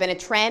States. There's been a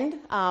trend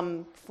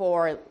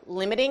for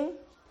limiting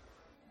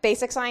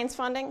basic science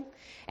funding,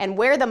 and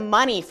where the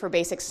money for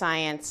basic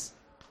science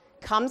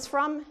comes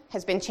from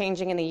has been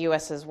changing in the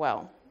U.S. as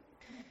well.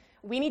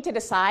 We need to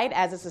decide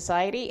as a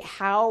society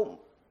how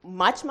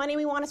much money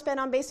we want to spend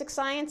on basic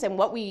science and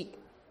what we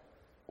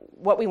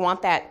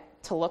want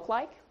that to look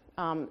like.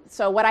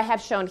 So what I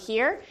have shown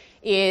here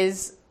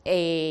is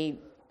a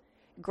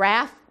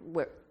graph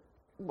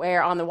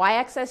where on the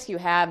y-axis you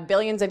have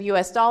billions of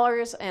US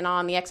dollars, and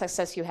on the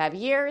x-axis you have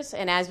years.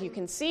 And as you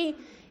can see,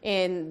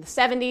 in the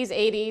 70s,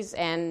 80s,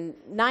 and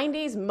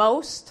 90s,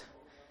 most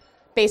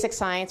basic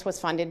science was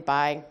funded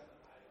by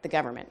the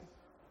government.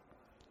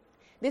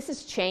 This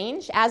has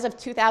changed. As of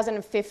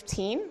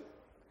 2015,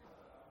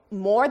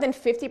 more than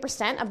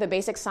 50% of the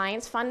basic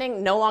science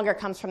funding no longer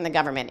comes from the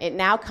government. It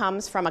now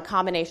comes from a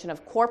combination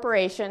of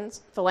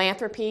corporations,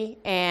 philanthropy,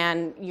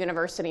 and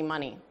university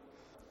money.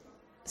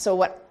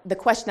 So the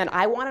question that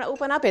I want to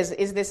open up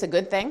is this a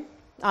good thing?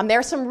 There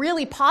are some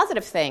really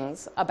positive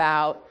things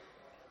about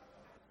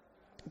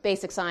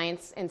basic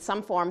science in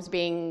some forms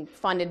being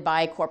funded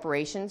by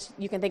corporations.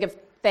 You can think of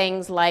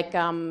things like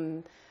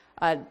a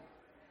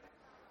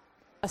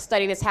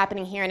study that's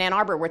happening here in Ann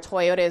Arbor where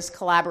Toyota is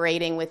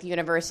collaborating with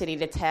university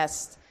to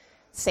test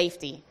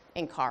safety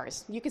in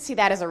cars. You can see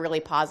that as a really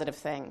positive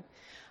thing.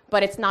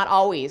 But it's not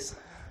always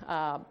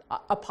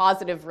a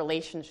positive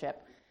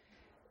relationship.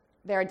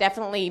 There are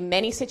definitely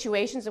many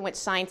situations in which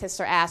scientists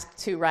are asked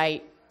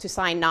to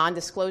sign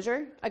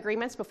non-disclosure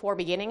agreements before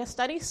beginning a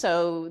study,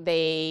 so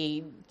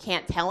they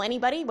can't tell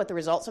anybody what the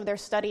results of their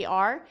study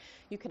are.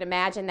 You could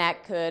imagine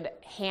that could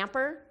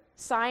hamper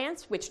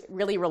science, which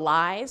really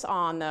relies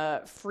on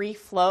the free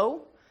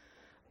flow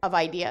of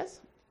ideas.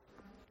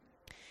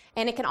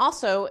 And it can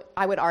also,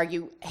 I would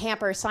argue,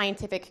 hamper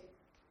scientific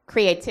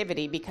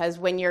creativity, because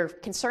when you're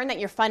concerned that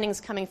your funding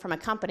is coming from a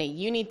company,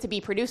 you need to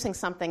be producing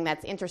something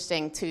that's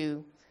interesting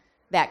to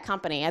that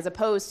company, as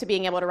opposed to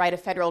being able to write a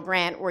federal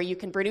grant where you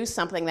can produce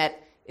something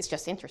that is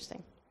just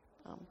interesting.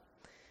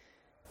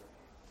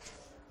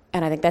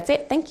 And I think that's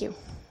it. Thank you.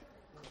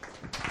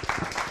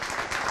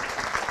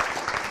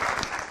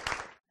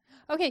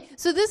 Okay,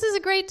 so this is a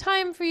great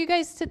time for you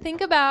guys to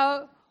think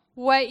about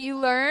what you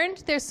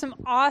learned. There's some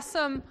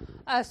awesome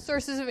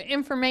sources of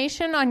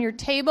information on your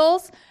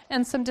tables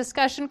and some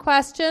discussion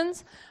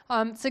questions.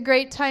 It's a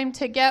great time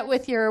to get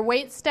with your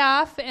wait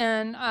staff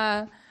and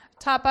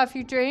top off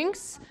your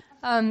drinks.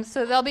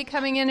 So they'll be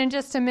coming in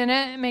just a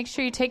minute. Make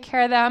sure you take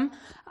care of them.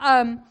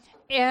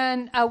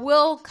 And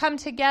we'll come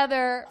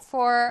together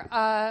for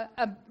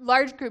a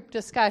large group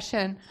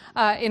discussion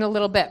in a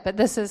little bit. But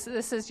this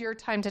is your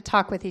time to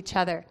talk with each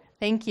other.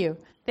 Thank you.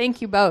 Thank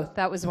you both.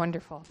 That was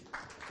wonderful.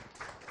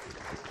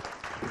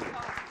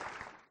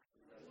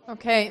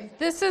 Okay,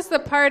 this is the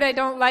part I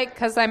don't like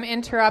because I'm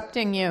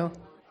interrupting you.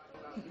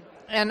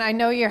 And I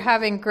know you're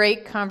having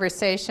great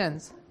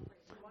conversations,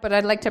 but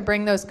I'd like to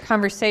bring those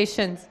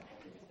conversations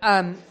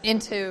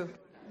into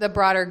the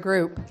broader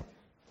group.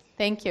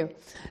 Thank you.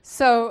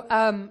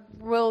 So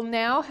we'll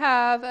now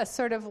have a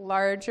sort of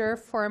larger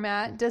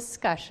format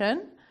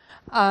discussion,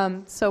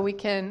 so we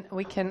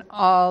can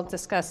all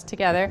discuss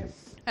together.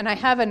 And I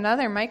have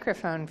another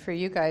microphone for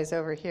you guys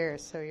over here,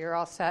 so you're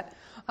all set.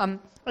 I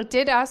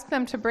did ask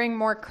them to bring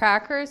more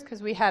crackers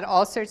because we had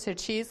all sorts of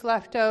cheese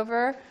left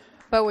over,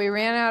 but we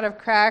ran out of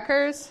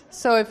crackers.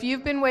 So if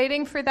you've been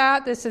waiting for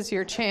that, this is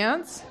your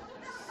chance.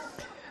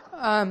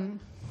 I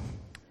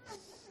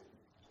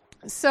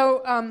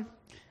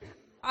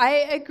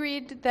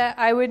agreed that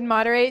I would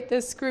moderate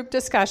this group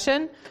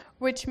discussion,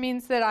 which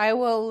means that I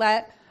will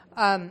let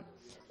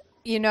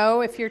you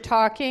know if you're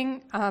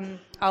talking.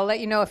 I'll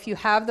let you know if you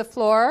have the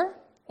floor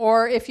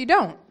or if you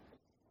don't.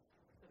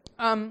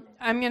 I'm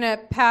going to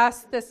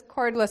pass this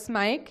cordless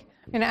mic.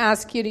 I'm going to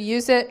ask you to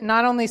use it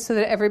not only so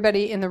that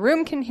everybody in the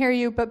room can hear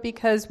you, but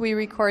because we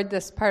record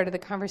this part of the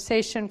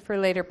conversation for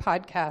later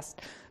podcast.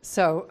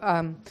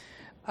 So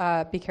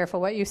be careful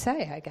what you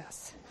say, I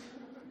guess.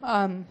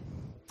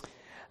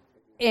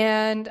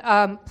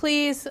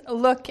 Please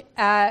look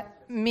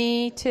at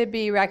me to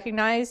be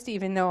recognized,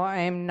 even though I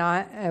am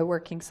not a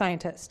working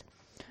scientist.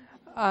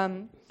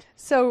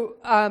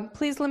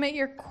 Please limit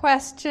your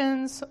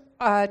questions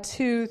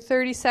to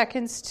 30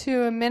 seconds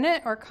to a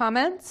minute or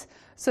comments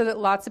so that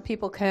lots of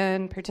people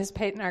can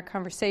participate in our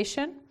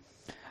conversation.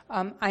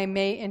 I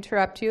may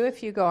interrupt you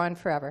if you go on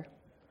forever.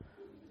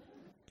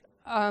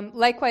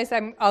 Likewise,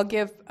 I'll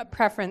give a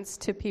preference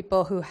to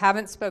people who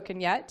haven't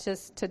spoken yet,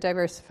 just to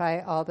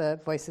diversify all the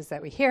voices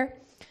that we hear.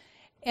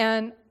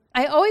 And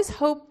I always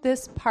hope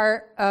this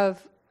part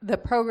of the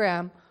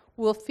program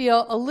will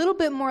feel a little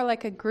bit more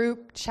like a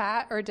group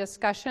chat or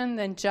discussion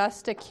than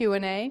just a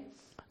Q&A.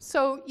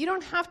 So you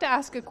don't have to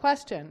ask a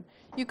question.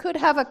 You could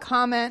have a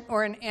comment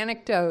or an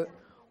anecdote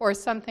or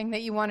something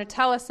that you want to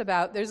tell us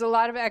about. There's a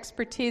lot of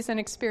expertise and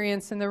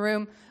experience in the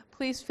room.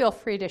 Please feel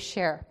free to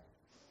share.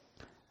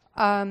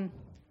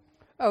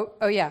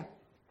 Yeah.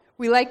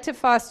 We like to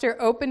foster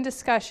open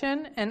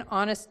discussion and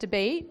honest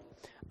debate,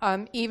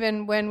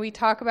 even when we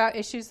talk about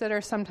issues that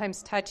are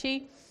sometimes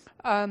touchy.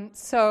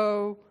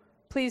 So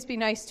please be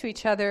nice to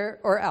each other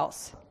or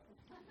else.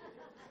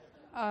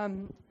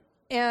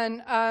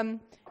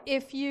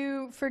 If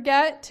you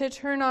forget to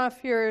turn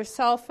off your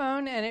cell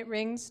phone and it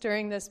rings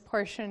during this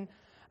portion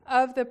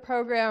of the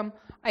program,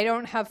 I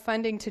don't have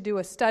funding to do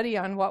a study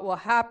on what will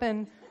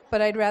happen,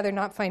 but I'd rather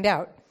not find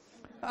out.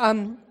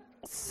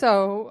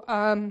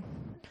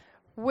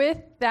 With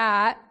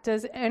that,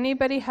 does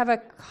anybody have a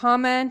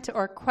comment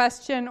or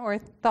question or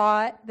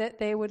thought that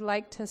they would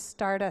like to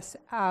start us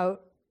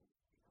out?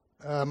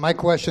 My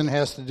question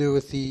has to do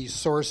with the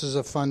sources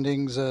of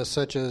fundings,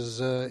 such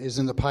as is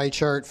in the pie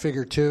chart,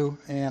 figure 2,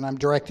 and I'm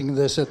directing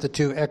this at the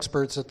two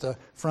experts at the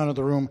front of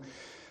the room.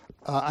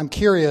 I'm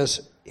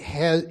curious,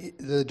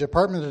 the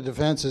Department of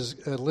Defense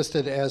is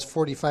listed as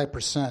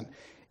 45%.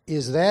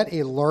 Is that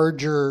a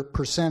larger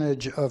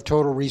percentage of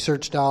total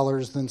research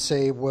dollars than,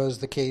 say, was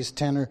the case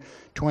 10 or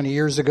 20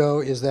 years ago?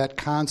 Is that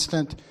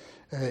constant?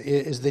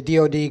 Is the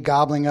DoD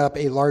gobbling up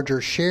a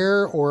larger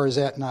share, or is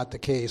that not the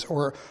case?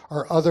 Or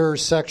are other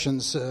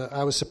sections,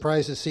 I was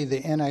surprised to see the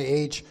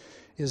NIH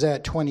is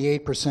at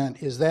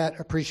 28%. Is that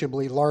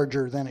appreciably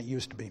larger than it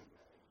used to be?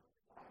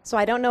 So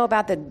I don't know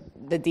about the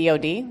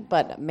DoD,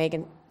 but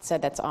Megan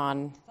said that's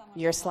on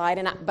your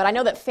slide. But I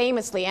know that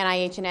famously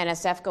NIH and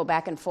NSF go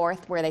back and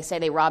forth where they say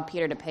they rob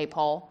Peter to pay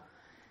Paul.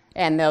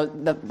 And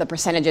the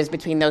percentages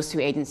between those two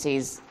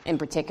agencies in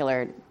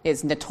particular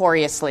is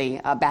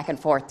notoriously back and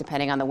forth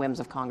depending on the whims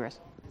of Congress.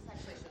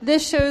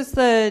 This shows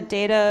the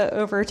data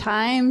over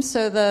time.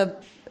 So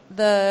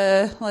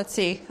the let's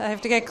see, I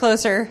have to get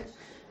closer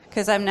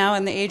because I'm now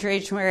in the age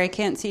range where I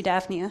can't see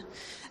Daphnia.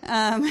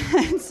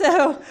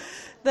 So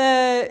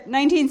the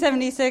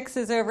 1976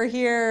 is over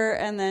here,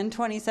 and then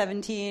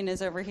 2017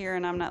 is over here,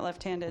 and I'm not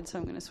left-handed, so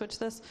I'm going to switch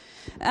this.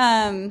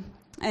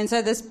 And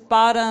so this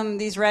bottom,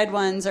 these red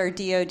ones are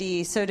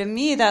DoD. So to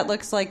me, that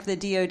looks like the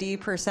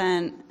DoD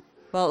percent.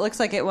 Well, it looks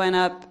like it went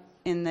up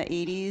in the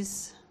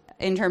 80s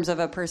in terms of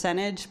a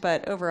percentage,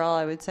 but overall,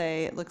 I would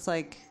say it looks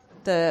like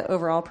the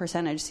overall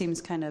percentage seems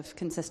kind of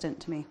consistent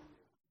to me.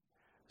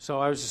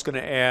 So I was just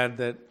going to add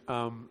that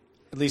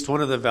at least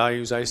one of the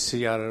values I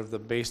see out of the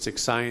basic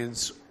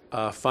science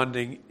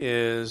funding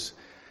is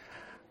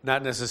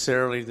not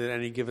necessarily that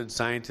any given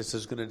scientist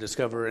is going to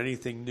discover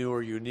anything new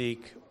or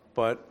unique,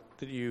 but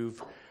that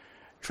you've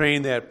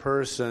trained that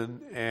person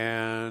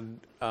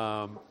and,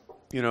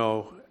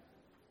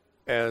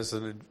 as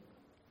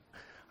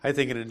I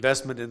think an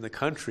investment in the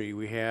country.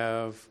 We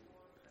have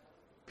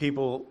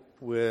people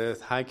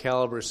with high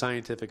caliber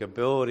scientific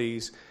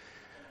abilities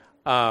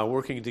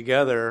working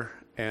together,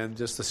 and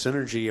just the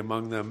synergy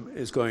among them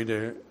is going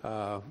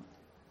to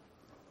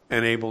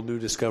enable new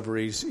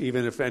discoveries,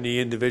 even if any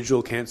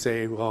individual can't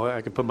say, well,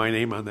 I can put my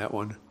name on that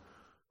one.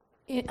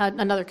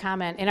 Another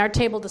comment. In our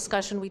table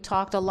discussion, we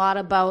talked a lot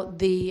about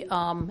the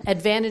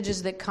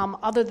advantages that come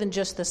other than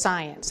just the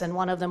science, and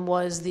one of them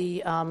was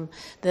the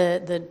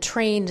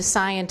trained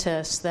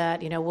scientists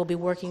that will be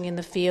working in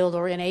the field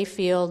or in a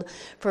field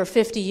for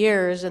 50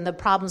 years, and the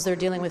problems they're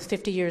dealing with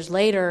 50 years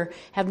later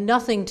have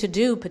nothing to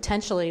do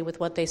potentially with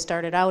what they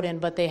started out in,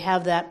 but they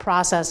have that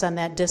process and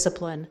that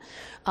discipline.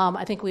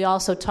 I think we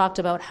also talked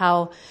about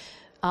how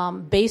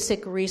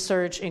basic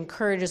research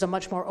encourages a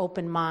much more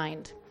open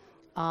mind.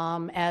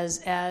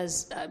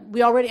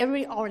 Everybody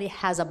already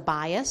has a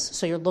bias,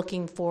 so you're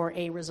looking for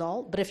a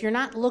result. But if you're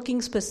not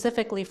looking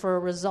specifically for a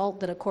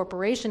result that a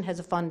corporation has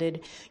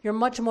funded, you're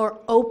much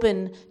more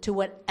open to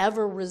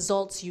whatever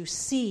results you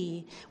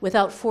see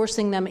without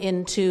forcing them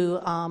into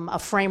a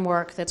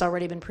framework that's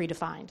already been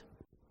predefined.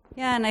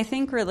 Yeah, and I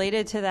think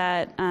related to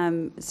that,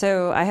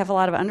 so I have a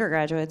lot of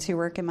undergraduates who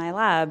work in my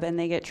lab, and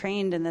they get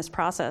trained in this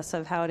process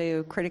of how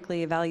to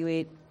critically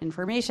evaluate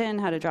information,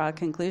 how to draw a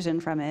conclusion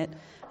from it,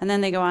 and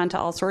then they go on to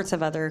all sorts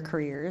of other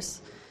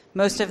careers.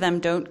 Most of them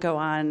don't go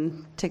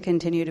on to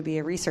continue to be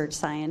a research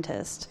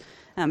scientist,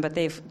 but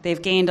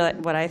they've gained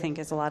what I think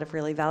is a lot of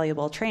really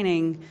valuable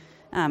training,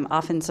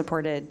 often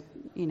supported,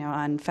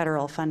 on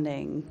federal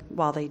funding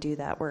while they do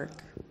that work.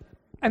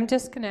 I'm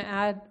just going to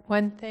add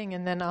one thing,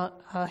 and then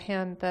I'll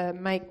hand the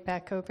mic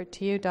back over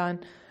to you, Don.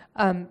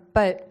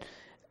 But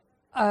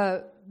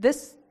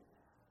this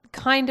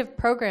kind of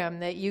program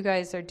that you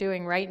guys are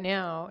doing right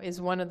now is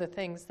one of the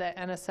things that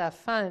NSF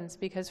funds,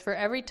 because for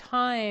every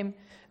time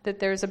that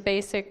there's a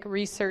basic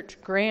research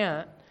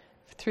grant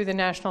through the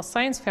National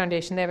Science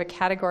Foundation, they have a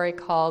category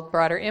called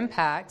Broader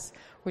Impacts,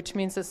 which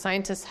means that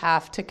scientists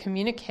have to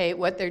communicate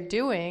what they're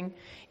doing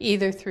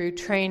either through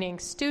training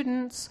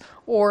students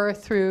or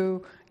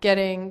through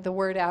getting the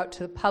word out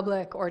to the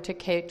public or to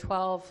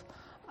K-12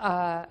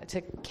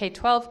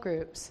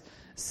 groups.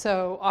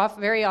 So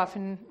very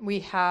often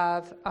we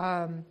have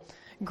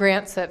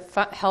grants that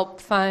help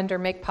fund or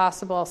make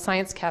possible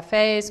science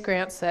cafes,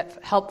 grants that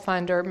help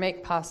fund or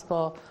make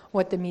possible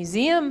what the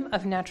Museum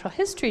of Natural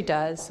History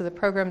does. So the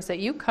programs that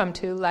you come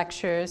to,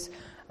 lectures,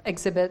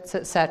 exhibits,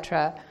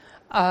 etc.,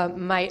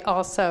 might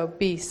also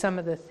be some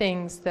of the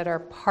things that are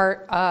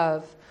part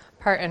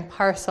and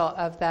parcel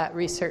of that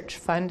research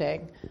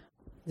funding.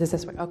 Does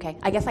this work? Okay.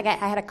 I guess I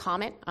had a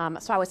comment.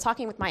 So I was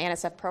talking with my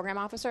NSF program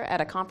officer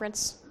at a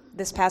conference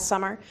this past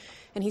summer,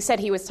 and he said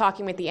he was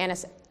talking with the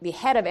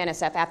head of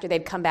NSF after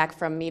they'd come back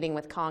from meeting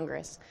with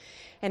Congress.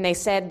 And they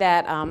said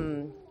that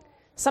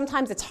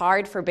sometimes it's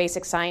hard for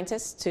basic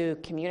scientists to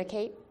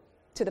communicate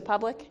to the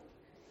public,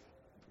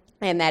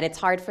 and that it's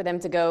hard for them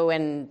to go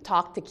and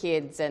talk to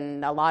kids,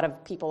 and a lot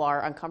of people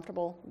are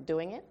uncomfortable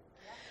doing it.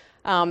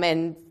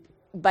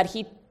 But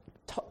he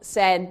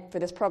said for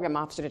this program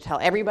officer to tell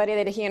everybody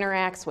that he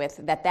interacts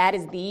with that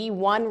is the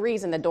one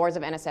reason the doors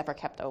of NSF are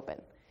kept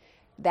open.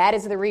 That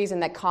is the reason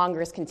that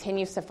Congress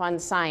continues to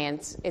fund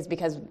science, is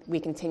because we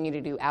continue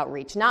to do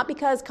outreach. Not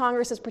because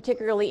Congress is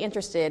particularly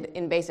interested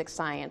in basic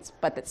science,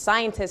 but that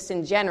scientists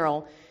in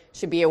general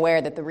should be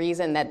aware that the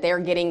reason that they're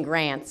getting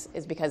grants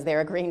is because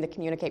they're agreeing to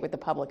communicate with the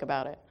public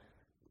about it.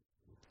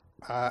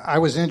 I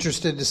was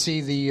interested to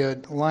see the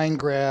line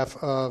graph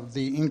of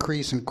the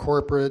increase in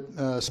corporate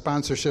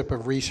sponsorship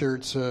of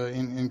research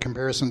in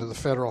comparison to the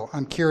federal.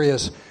 I'm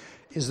curious,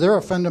 is there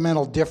a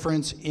fundamental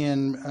difference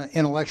in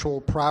intellectual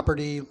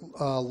property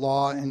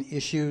law and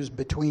issues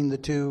between the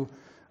two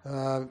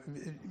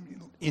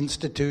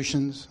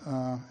institutions?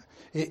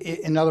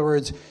 In other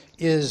words,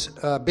 is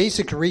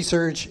basic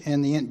research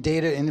and the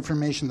data and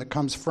information that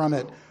comes from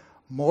it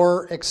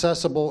more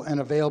accessible and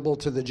available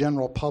to the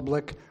general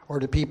public or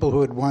to people who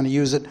would want to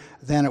use it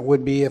than it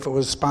would be if it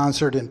was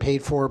sponsored and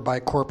paid for by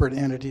corporate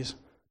entities?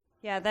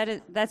 Yeah,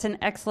 that's an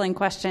excellent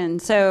question.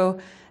 So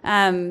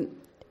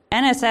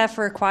NSF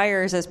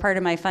requires, as part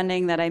of my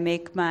funding, that I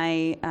make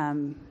my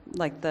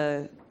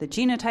the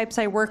genotypes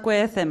I work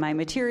with and my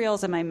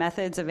materials and my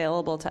methods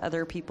available to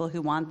other people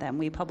who want them.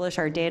 We publish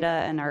our data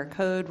and our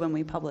code when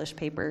we publish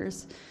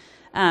papers.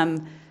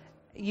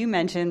 You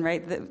mentioned,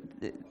 right,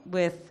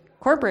 with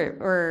corporate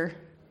or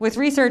with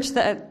research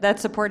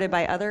that's supported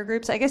by other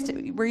groups. I guess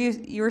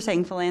you were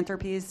saying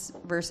philanthropies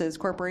versus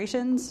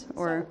corporations,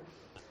 or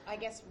I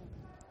guess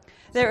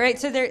right.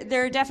 So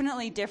they're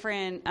definitely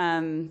different.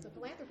 So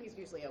philanthropy is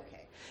usually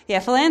okay. Yeah,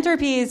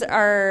 philanthropies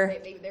are.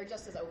 They're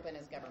just as open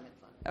as government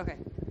funds. Okay.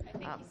 I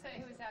think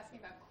he was asking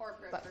about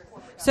corporate versus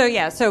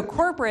corporate. So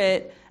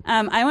corporate.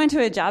 I went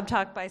to a job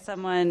talk by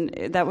someone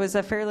that was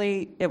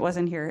it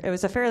wasn't here. It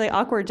was a fairly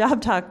awkward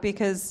job talk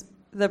because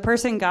the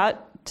person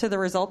got to the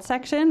results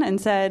section and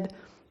said,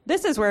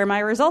 "This is where my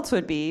results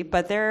would be,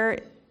 but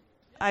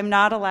I'm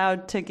not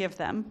allowed to give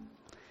them."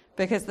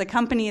 Because the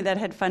company that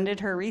had funded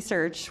her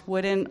research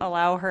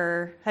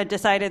had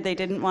decided they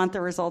didn't want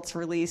the results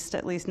released,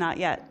 at least not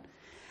yet.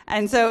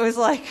 And so it was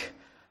like,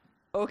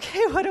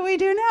 okay, what do we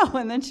do now?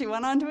 And then she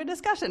went on to a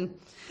discussion.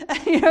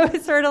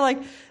 It's sort of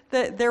like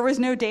there was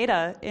no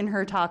data in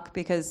her talk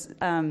because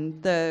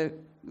the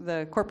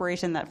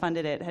corporation that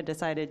funded it had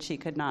decided she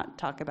could not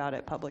talk about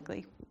it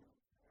publicly.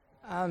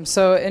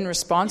 So in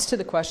response to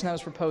the question that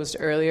was proposed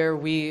earlier,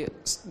 we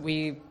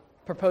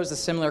proposed a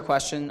similar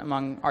question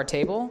among our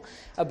table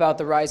about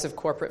the rise of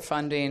corporate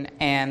funding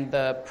and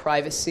the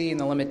privacy and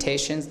the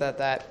limitations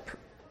that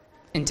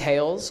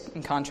entails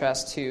in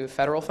contrast to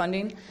federal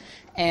funding.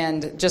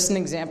 And just an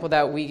example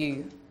that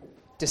we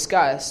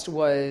discussed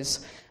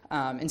was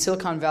in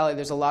Silicon Valley,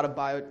 there's a lot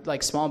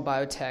of small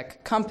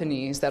biotech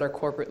companies that are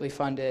corporately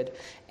funded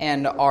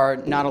and are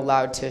not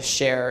allowed to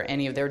share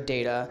any of their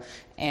data.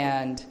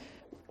 And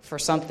for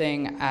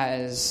something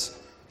as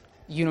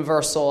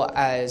universal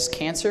as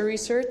cancer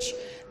research,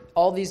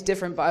 all these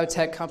different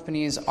biotech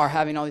companies are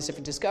having all these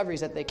different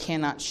discoveries that they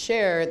cannot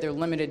share. They're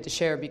limited to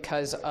share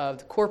because of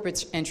the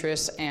corporate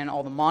interests and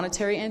all the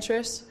monetary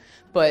interests.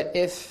 But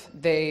if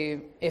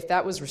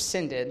that was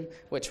rescinded,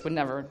 which would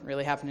never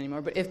really happen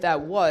anymore, but if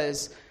that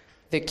was,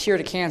 the cure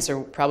to cancer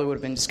probably would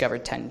have been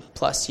discovered 10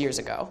 plus years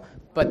ago.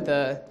 But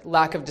the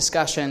lack of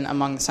discussion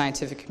among the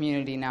scientific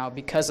community now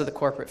because of the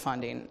corporate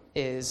funding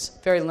is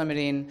very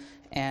limiting,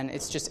 and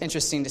it's just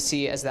interesting to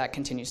see as that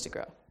continues to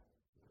grow.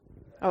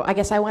 Oh, I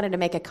guess I wanted to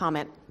make a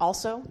comment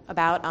also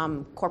about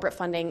corporate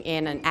funding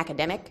in an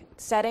academic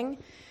setting.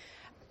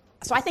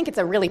 So I think it's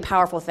a really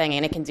powerful thing,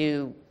 and it can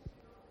do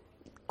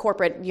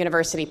corporate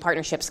university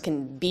partnerships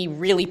can be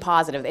really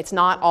positive. It's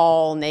not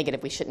all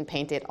negative. We shouldn't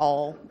paint it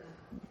all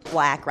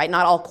black, right?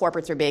 Not all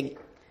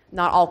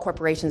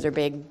corporations are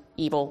big,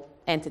 evil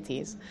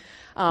entities.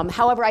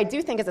 However, I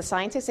do think as a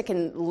scientist, it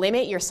can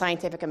limit your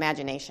scientific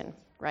imagination,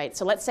 right?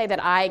 So let's say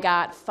that I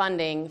got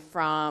funding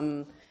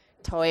from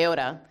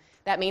Toyota.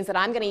 That means that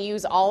I'm going to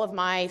use all of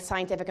my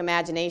scientific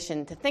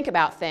imagination to think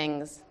about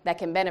things that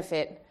can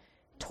benefit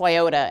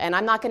Toyota. And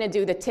I'm not going to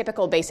do the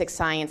typical basic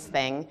science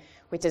thing,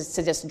 which is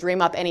to just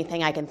dream up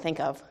anything I can think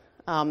of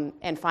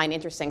and find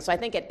interesting. So I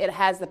think it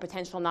has the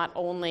potential not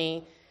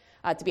only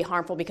to be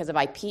harmful because of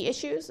IP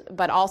issues,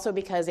 but also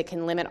because it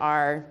can limit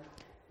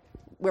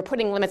we're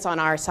putting limits on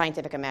our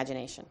scientific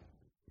imagination.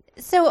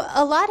 So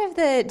a lot of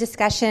the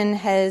discussion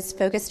has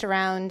focused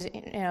around,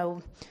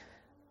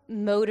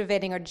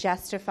 motivating or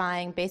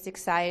justifying basic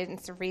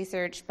science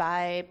research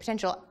by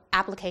potential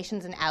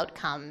applications and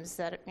outcomes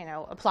that,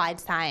 applied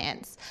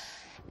science.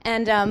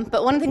 And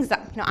but one of the things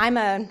that, I'm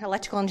an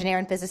electrical engineer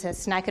and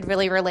physicist, and I could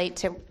really relate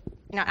to,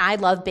 I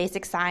love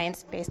basic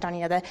science based on,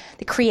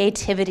 the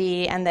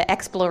creativity and the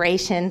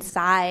exploration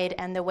side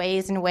and the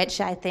ways in which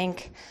I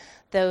think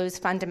those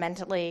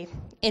fundamentally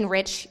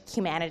enrich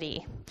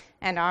humanity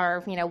and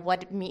are,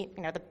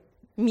 the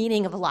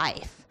meaning of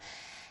life.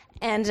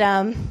 And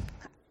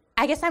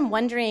I guess I'm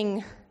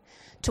wondering,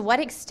 to what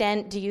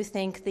extent do you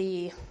think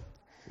the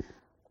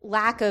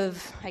lack of,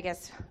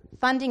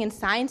 funding in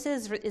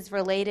sciences is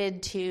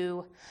related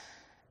to,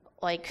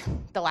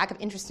 the lack of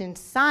interest in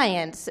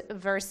science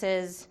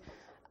versus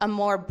a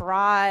more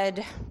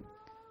broad,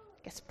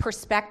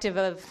 perspective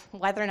of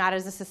whether or not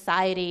as a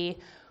society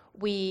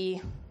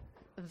we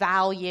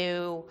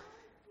value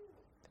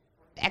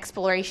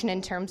exploration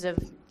in terms of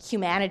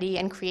humanity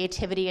and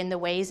creativity in the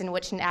ways in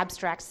which, in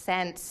abstract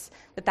sense,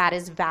 that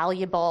is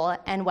valuable,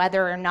 and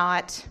whether or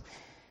not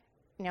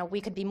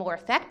we could be more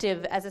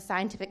effective as a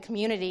scientific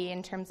community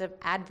in terms of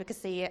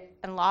advocacy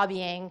and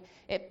lobbying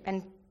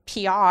and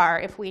PR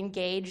if we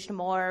engaged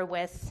more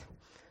with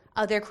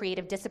other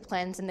creative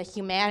disciplines in the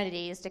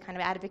humanities to kind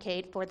of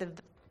advocate for the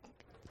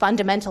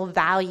fundamental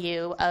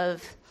value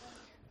of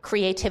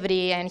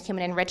creativity and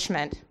human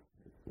enrichment.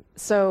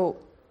 So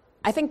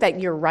I think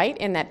that you're right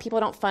in that people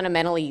don't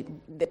fundamentally,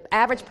 the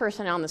average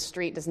person on the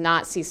street does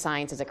not see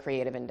science as a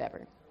creative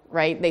endeavor,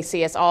 right? They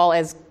see us all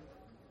as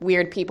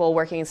weird people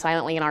working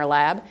silently in our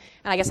lab.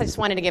 And I guess I just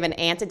wanted to give an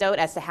antidote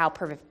as to how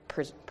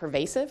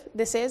pervasive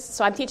this is.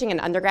 So I'm teaching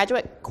an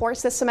undergraduate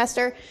course this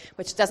semester,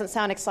 which doesn't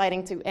sound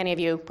exciting to any of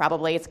you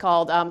probably. It's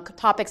called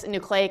Topics in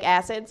Nucleic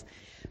Acids.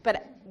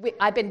 But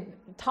I've been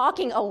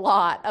talking a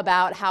lot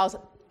about how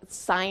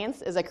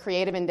science is a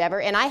creative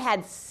endeavor. And I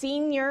had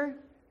senior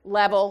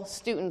level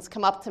students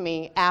come up to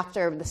me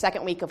after the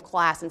second week of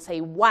class and say,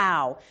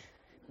 wow,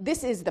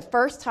 this is the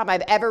first time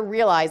I've ever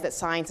realized that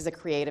science is a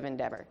creative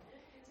endeavor.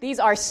 These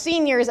are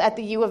seniors at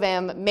the U of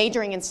M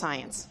majoring in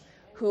science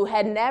who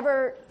had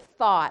never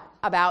thought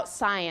about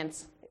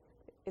science,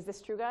 is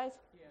this true, guys?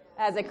 Yeah.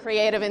 As a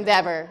creative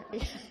endeavor.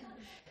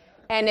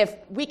 And if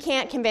we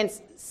can't convince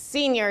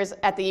seniors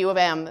at the U of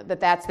M that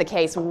that's the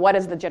case, what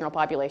does the general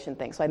population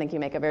think? So I think you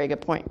make a very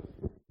good point.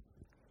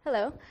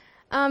 Hello.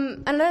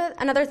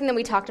 Another thing that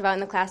we talked about in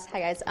the class, hi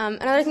guys,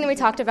 another thing that we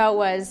talked about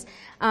was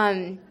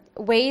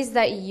ways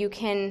that you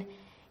can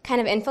kind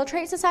of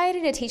infiltrate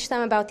society to teach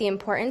them about the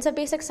importance of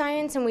basic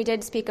science, and we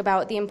did speak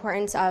about the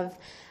importance of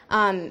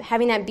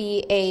having that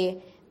be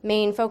a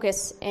main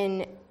focus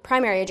in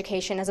primary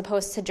education as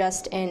opposed to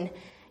just in,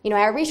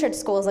 our research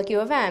schools like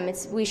U of M.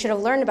 We should have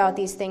learned about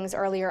these things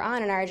earlier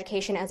on in our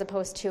education as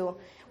opposed to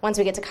once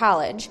we get to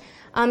college.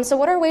 So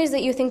what are ways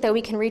that you think that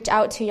we can reach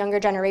out to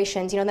younger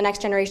generations, the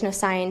next generation of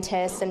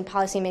scientists and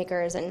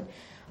policymakers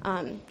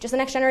and just the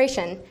next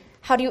generation?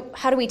 How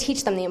do we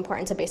teach them the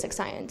importance of basic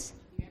science?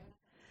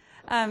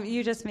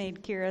 You just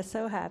made Kira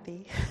so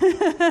happy.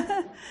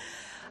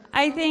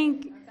 I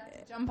think...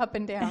 Jump up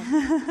and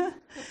down.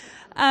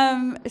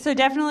 So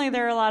definitely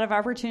there are a lot of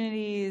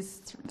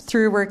opportunities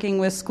through working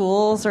with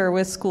schools or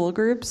with school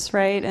groups,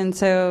 right? And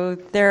so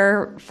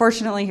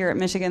fortunately here at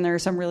Michigan, there are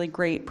some really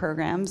great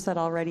programs that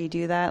already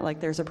do that. Like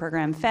there's a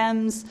program,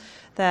 FEMS,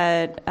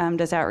 that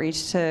does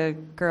outreach to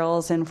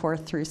girls in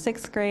 4th through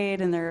 6th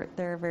grade, and there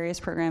are various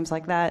programs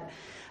like that.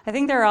 I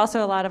think there are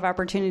also a lot of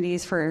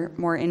opportunities for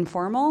more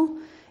informal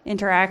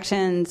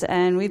interactions,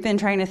 and we've been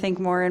trying to think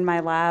more in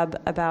my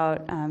lab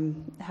about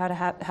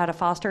how to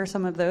foster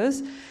some of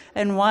those.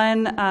 And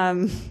one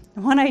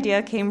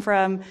idea came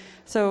from,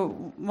 so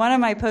one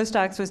of my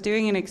postdocs was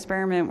doing an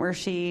experiment where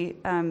she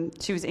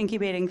was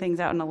incubating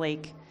things out in a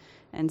lake,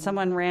 and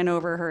someone ran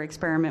over her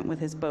experiment with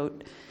his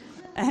boat,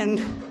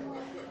 and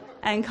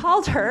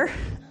called her.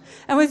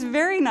 And was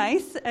very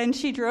nice, and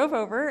she drove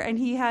over, and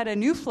he had a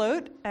new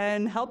float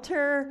and helped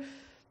her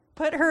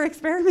put her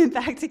experiment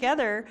back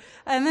together.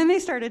 And then they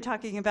started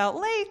talking about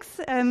lakes,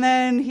 and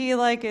then he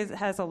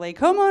has a lake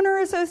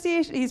homeowner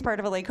association. He's part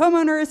of a lake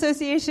homeowner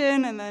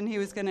association, and then he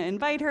was going to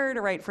invite her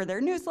to write for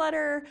their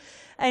newsletter.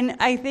 And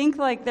I think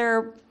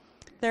there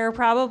are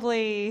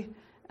probably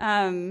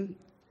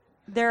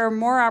there are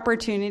more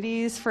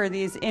opportunities for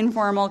these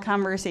informal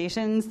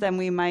conversations than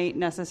we might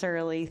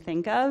necessarily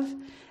think of.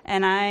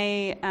 And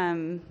I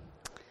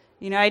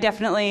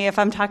definitely, if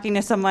I'm talking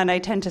to someone, I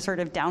tend to sort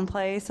of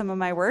downplay some of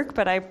my work,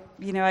 but I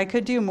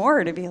could do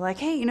more to be like,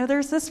 hey,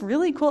 there's this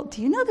really cool,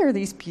 do you know there are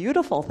these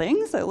beautiful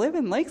things that live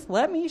in lakes?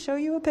 Let me show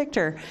you a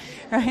picture,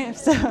 right?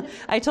 So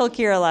I told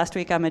Kira last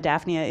week I'm a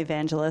Daphnia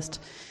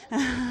evangelist.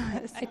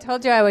 I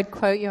told you I would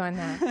quote you on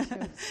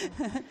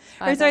that.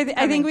 So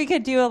I think we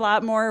could do a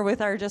lot more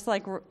with our just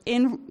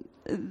in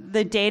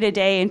the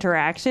day-to-day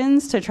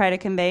interactions to try to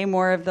convey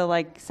more of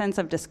the sense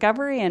of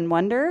discovery and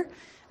wonder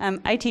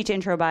I teach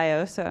intro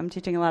bio, so I'm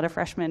teaching a lot of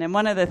freshmen. And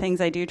one of the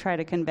things I do try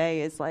to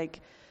convey is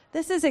like,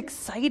 this is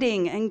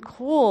exciting and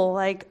cool.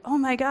 Like, oh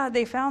my God,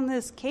 they found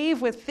this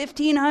cave with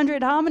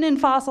 1,500 hominin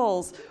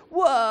fossils.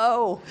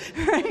 Whoa!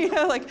 Right? You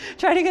know, like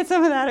try to get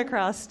some of that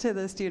across to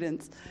the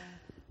students.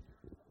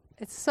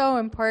 It's so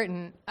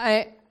important.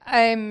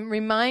 I'm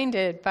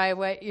reminded by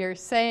what you're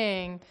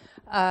saying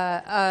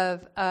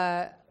of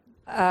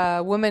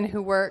a woman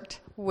who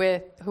worked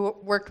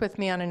with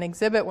me on an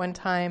exhibit one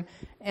time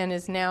and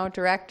is now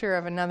director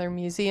of another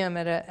museum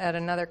at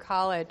another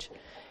college.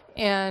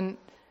 And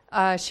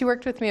she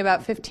worked with me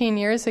about 15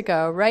 years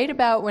ago, right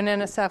about when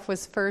NSF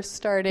was first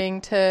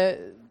starting to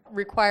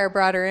require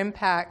broader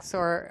impacts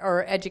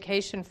or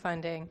education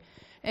funding.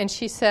 And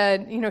she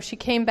said, you know, she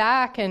came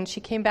back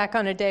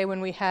on a day when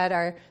we had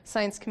our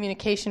science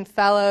communication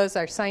fellows,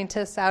 our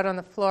scientists out on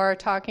the floor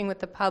talking with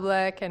the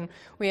public, and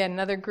we had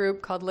another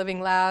group called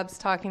Living Labs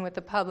talking with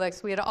the public.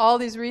 So we had all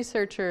these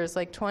researchers,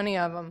 like 20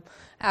 of them,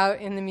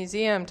 out in the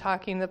museum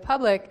talking to the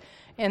public.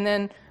 And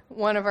then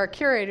one of our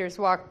curators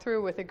walked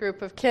through with a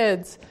group of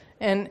kids,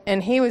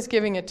 and he was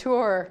giving a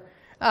tour.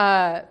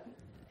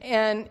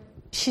 And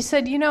she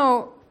said, you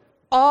know,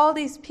 all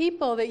these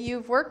people that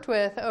you've worked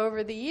with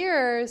over the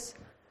years,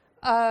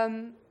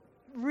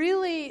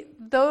 really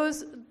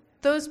those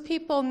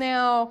people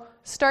now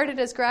started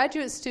as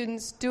graduate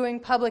students doing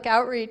public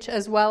outreach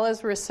as well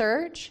as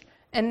research,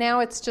 and now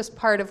it's just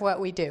part of what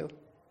we do.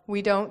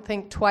 We don't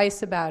think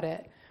twice about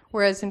it.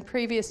 Whereas in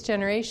previous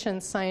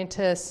generations,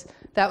 scientists,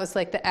 that was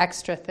like the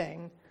extra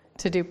thing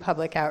to do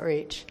public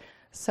outreach.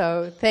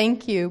 So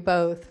thank you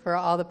both for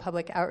all the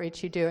public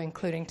outreach you do,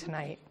 including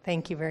tonight.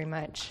 Thank you very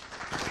much.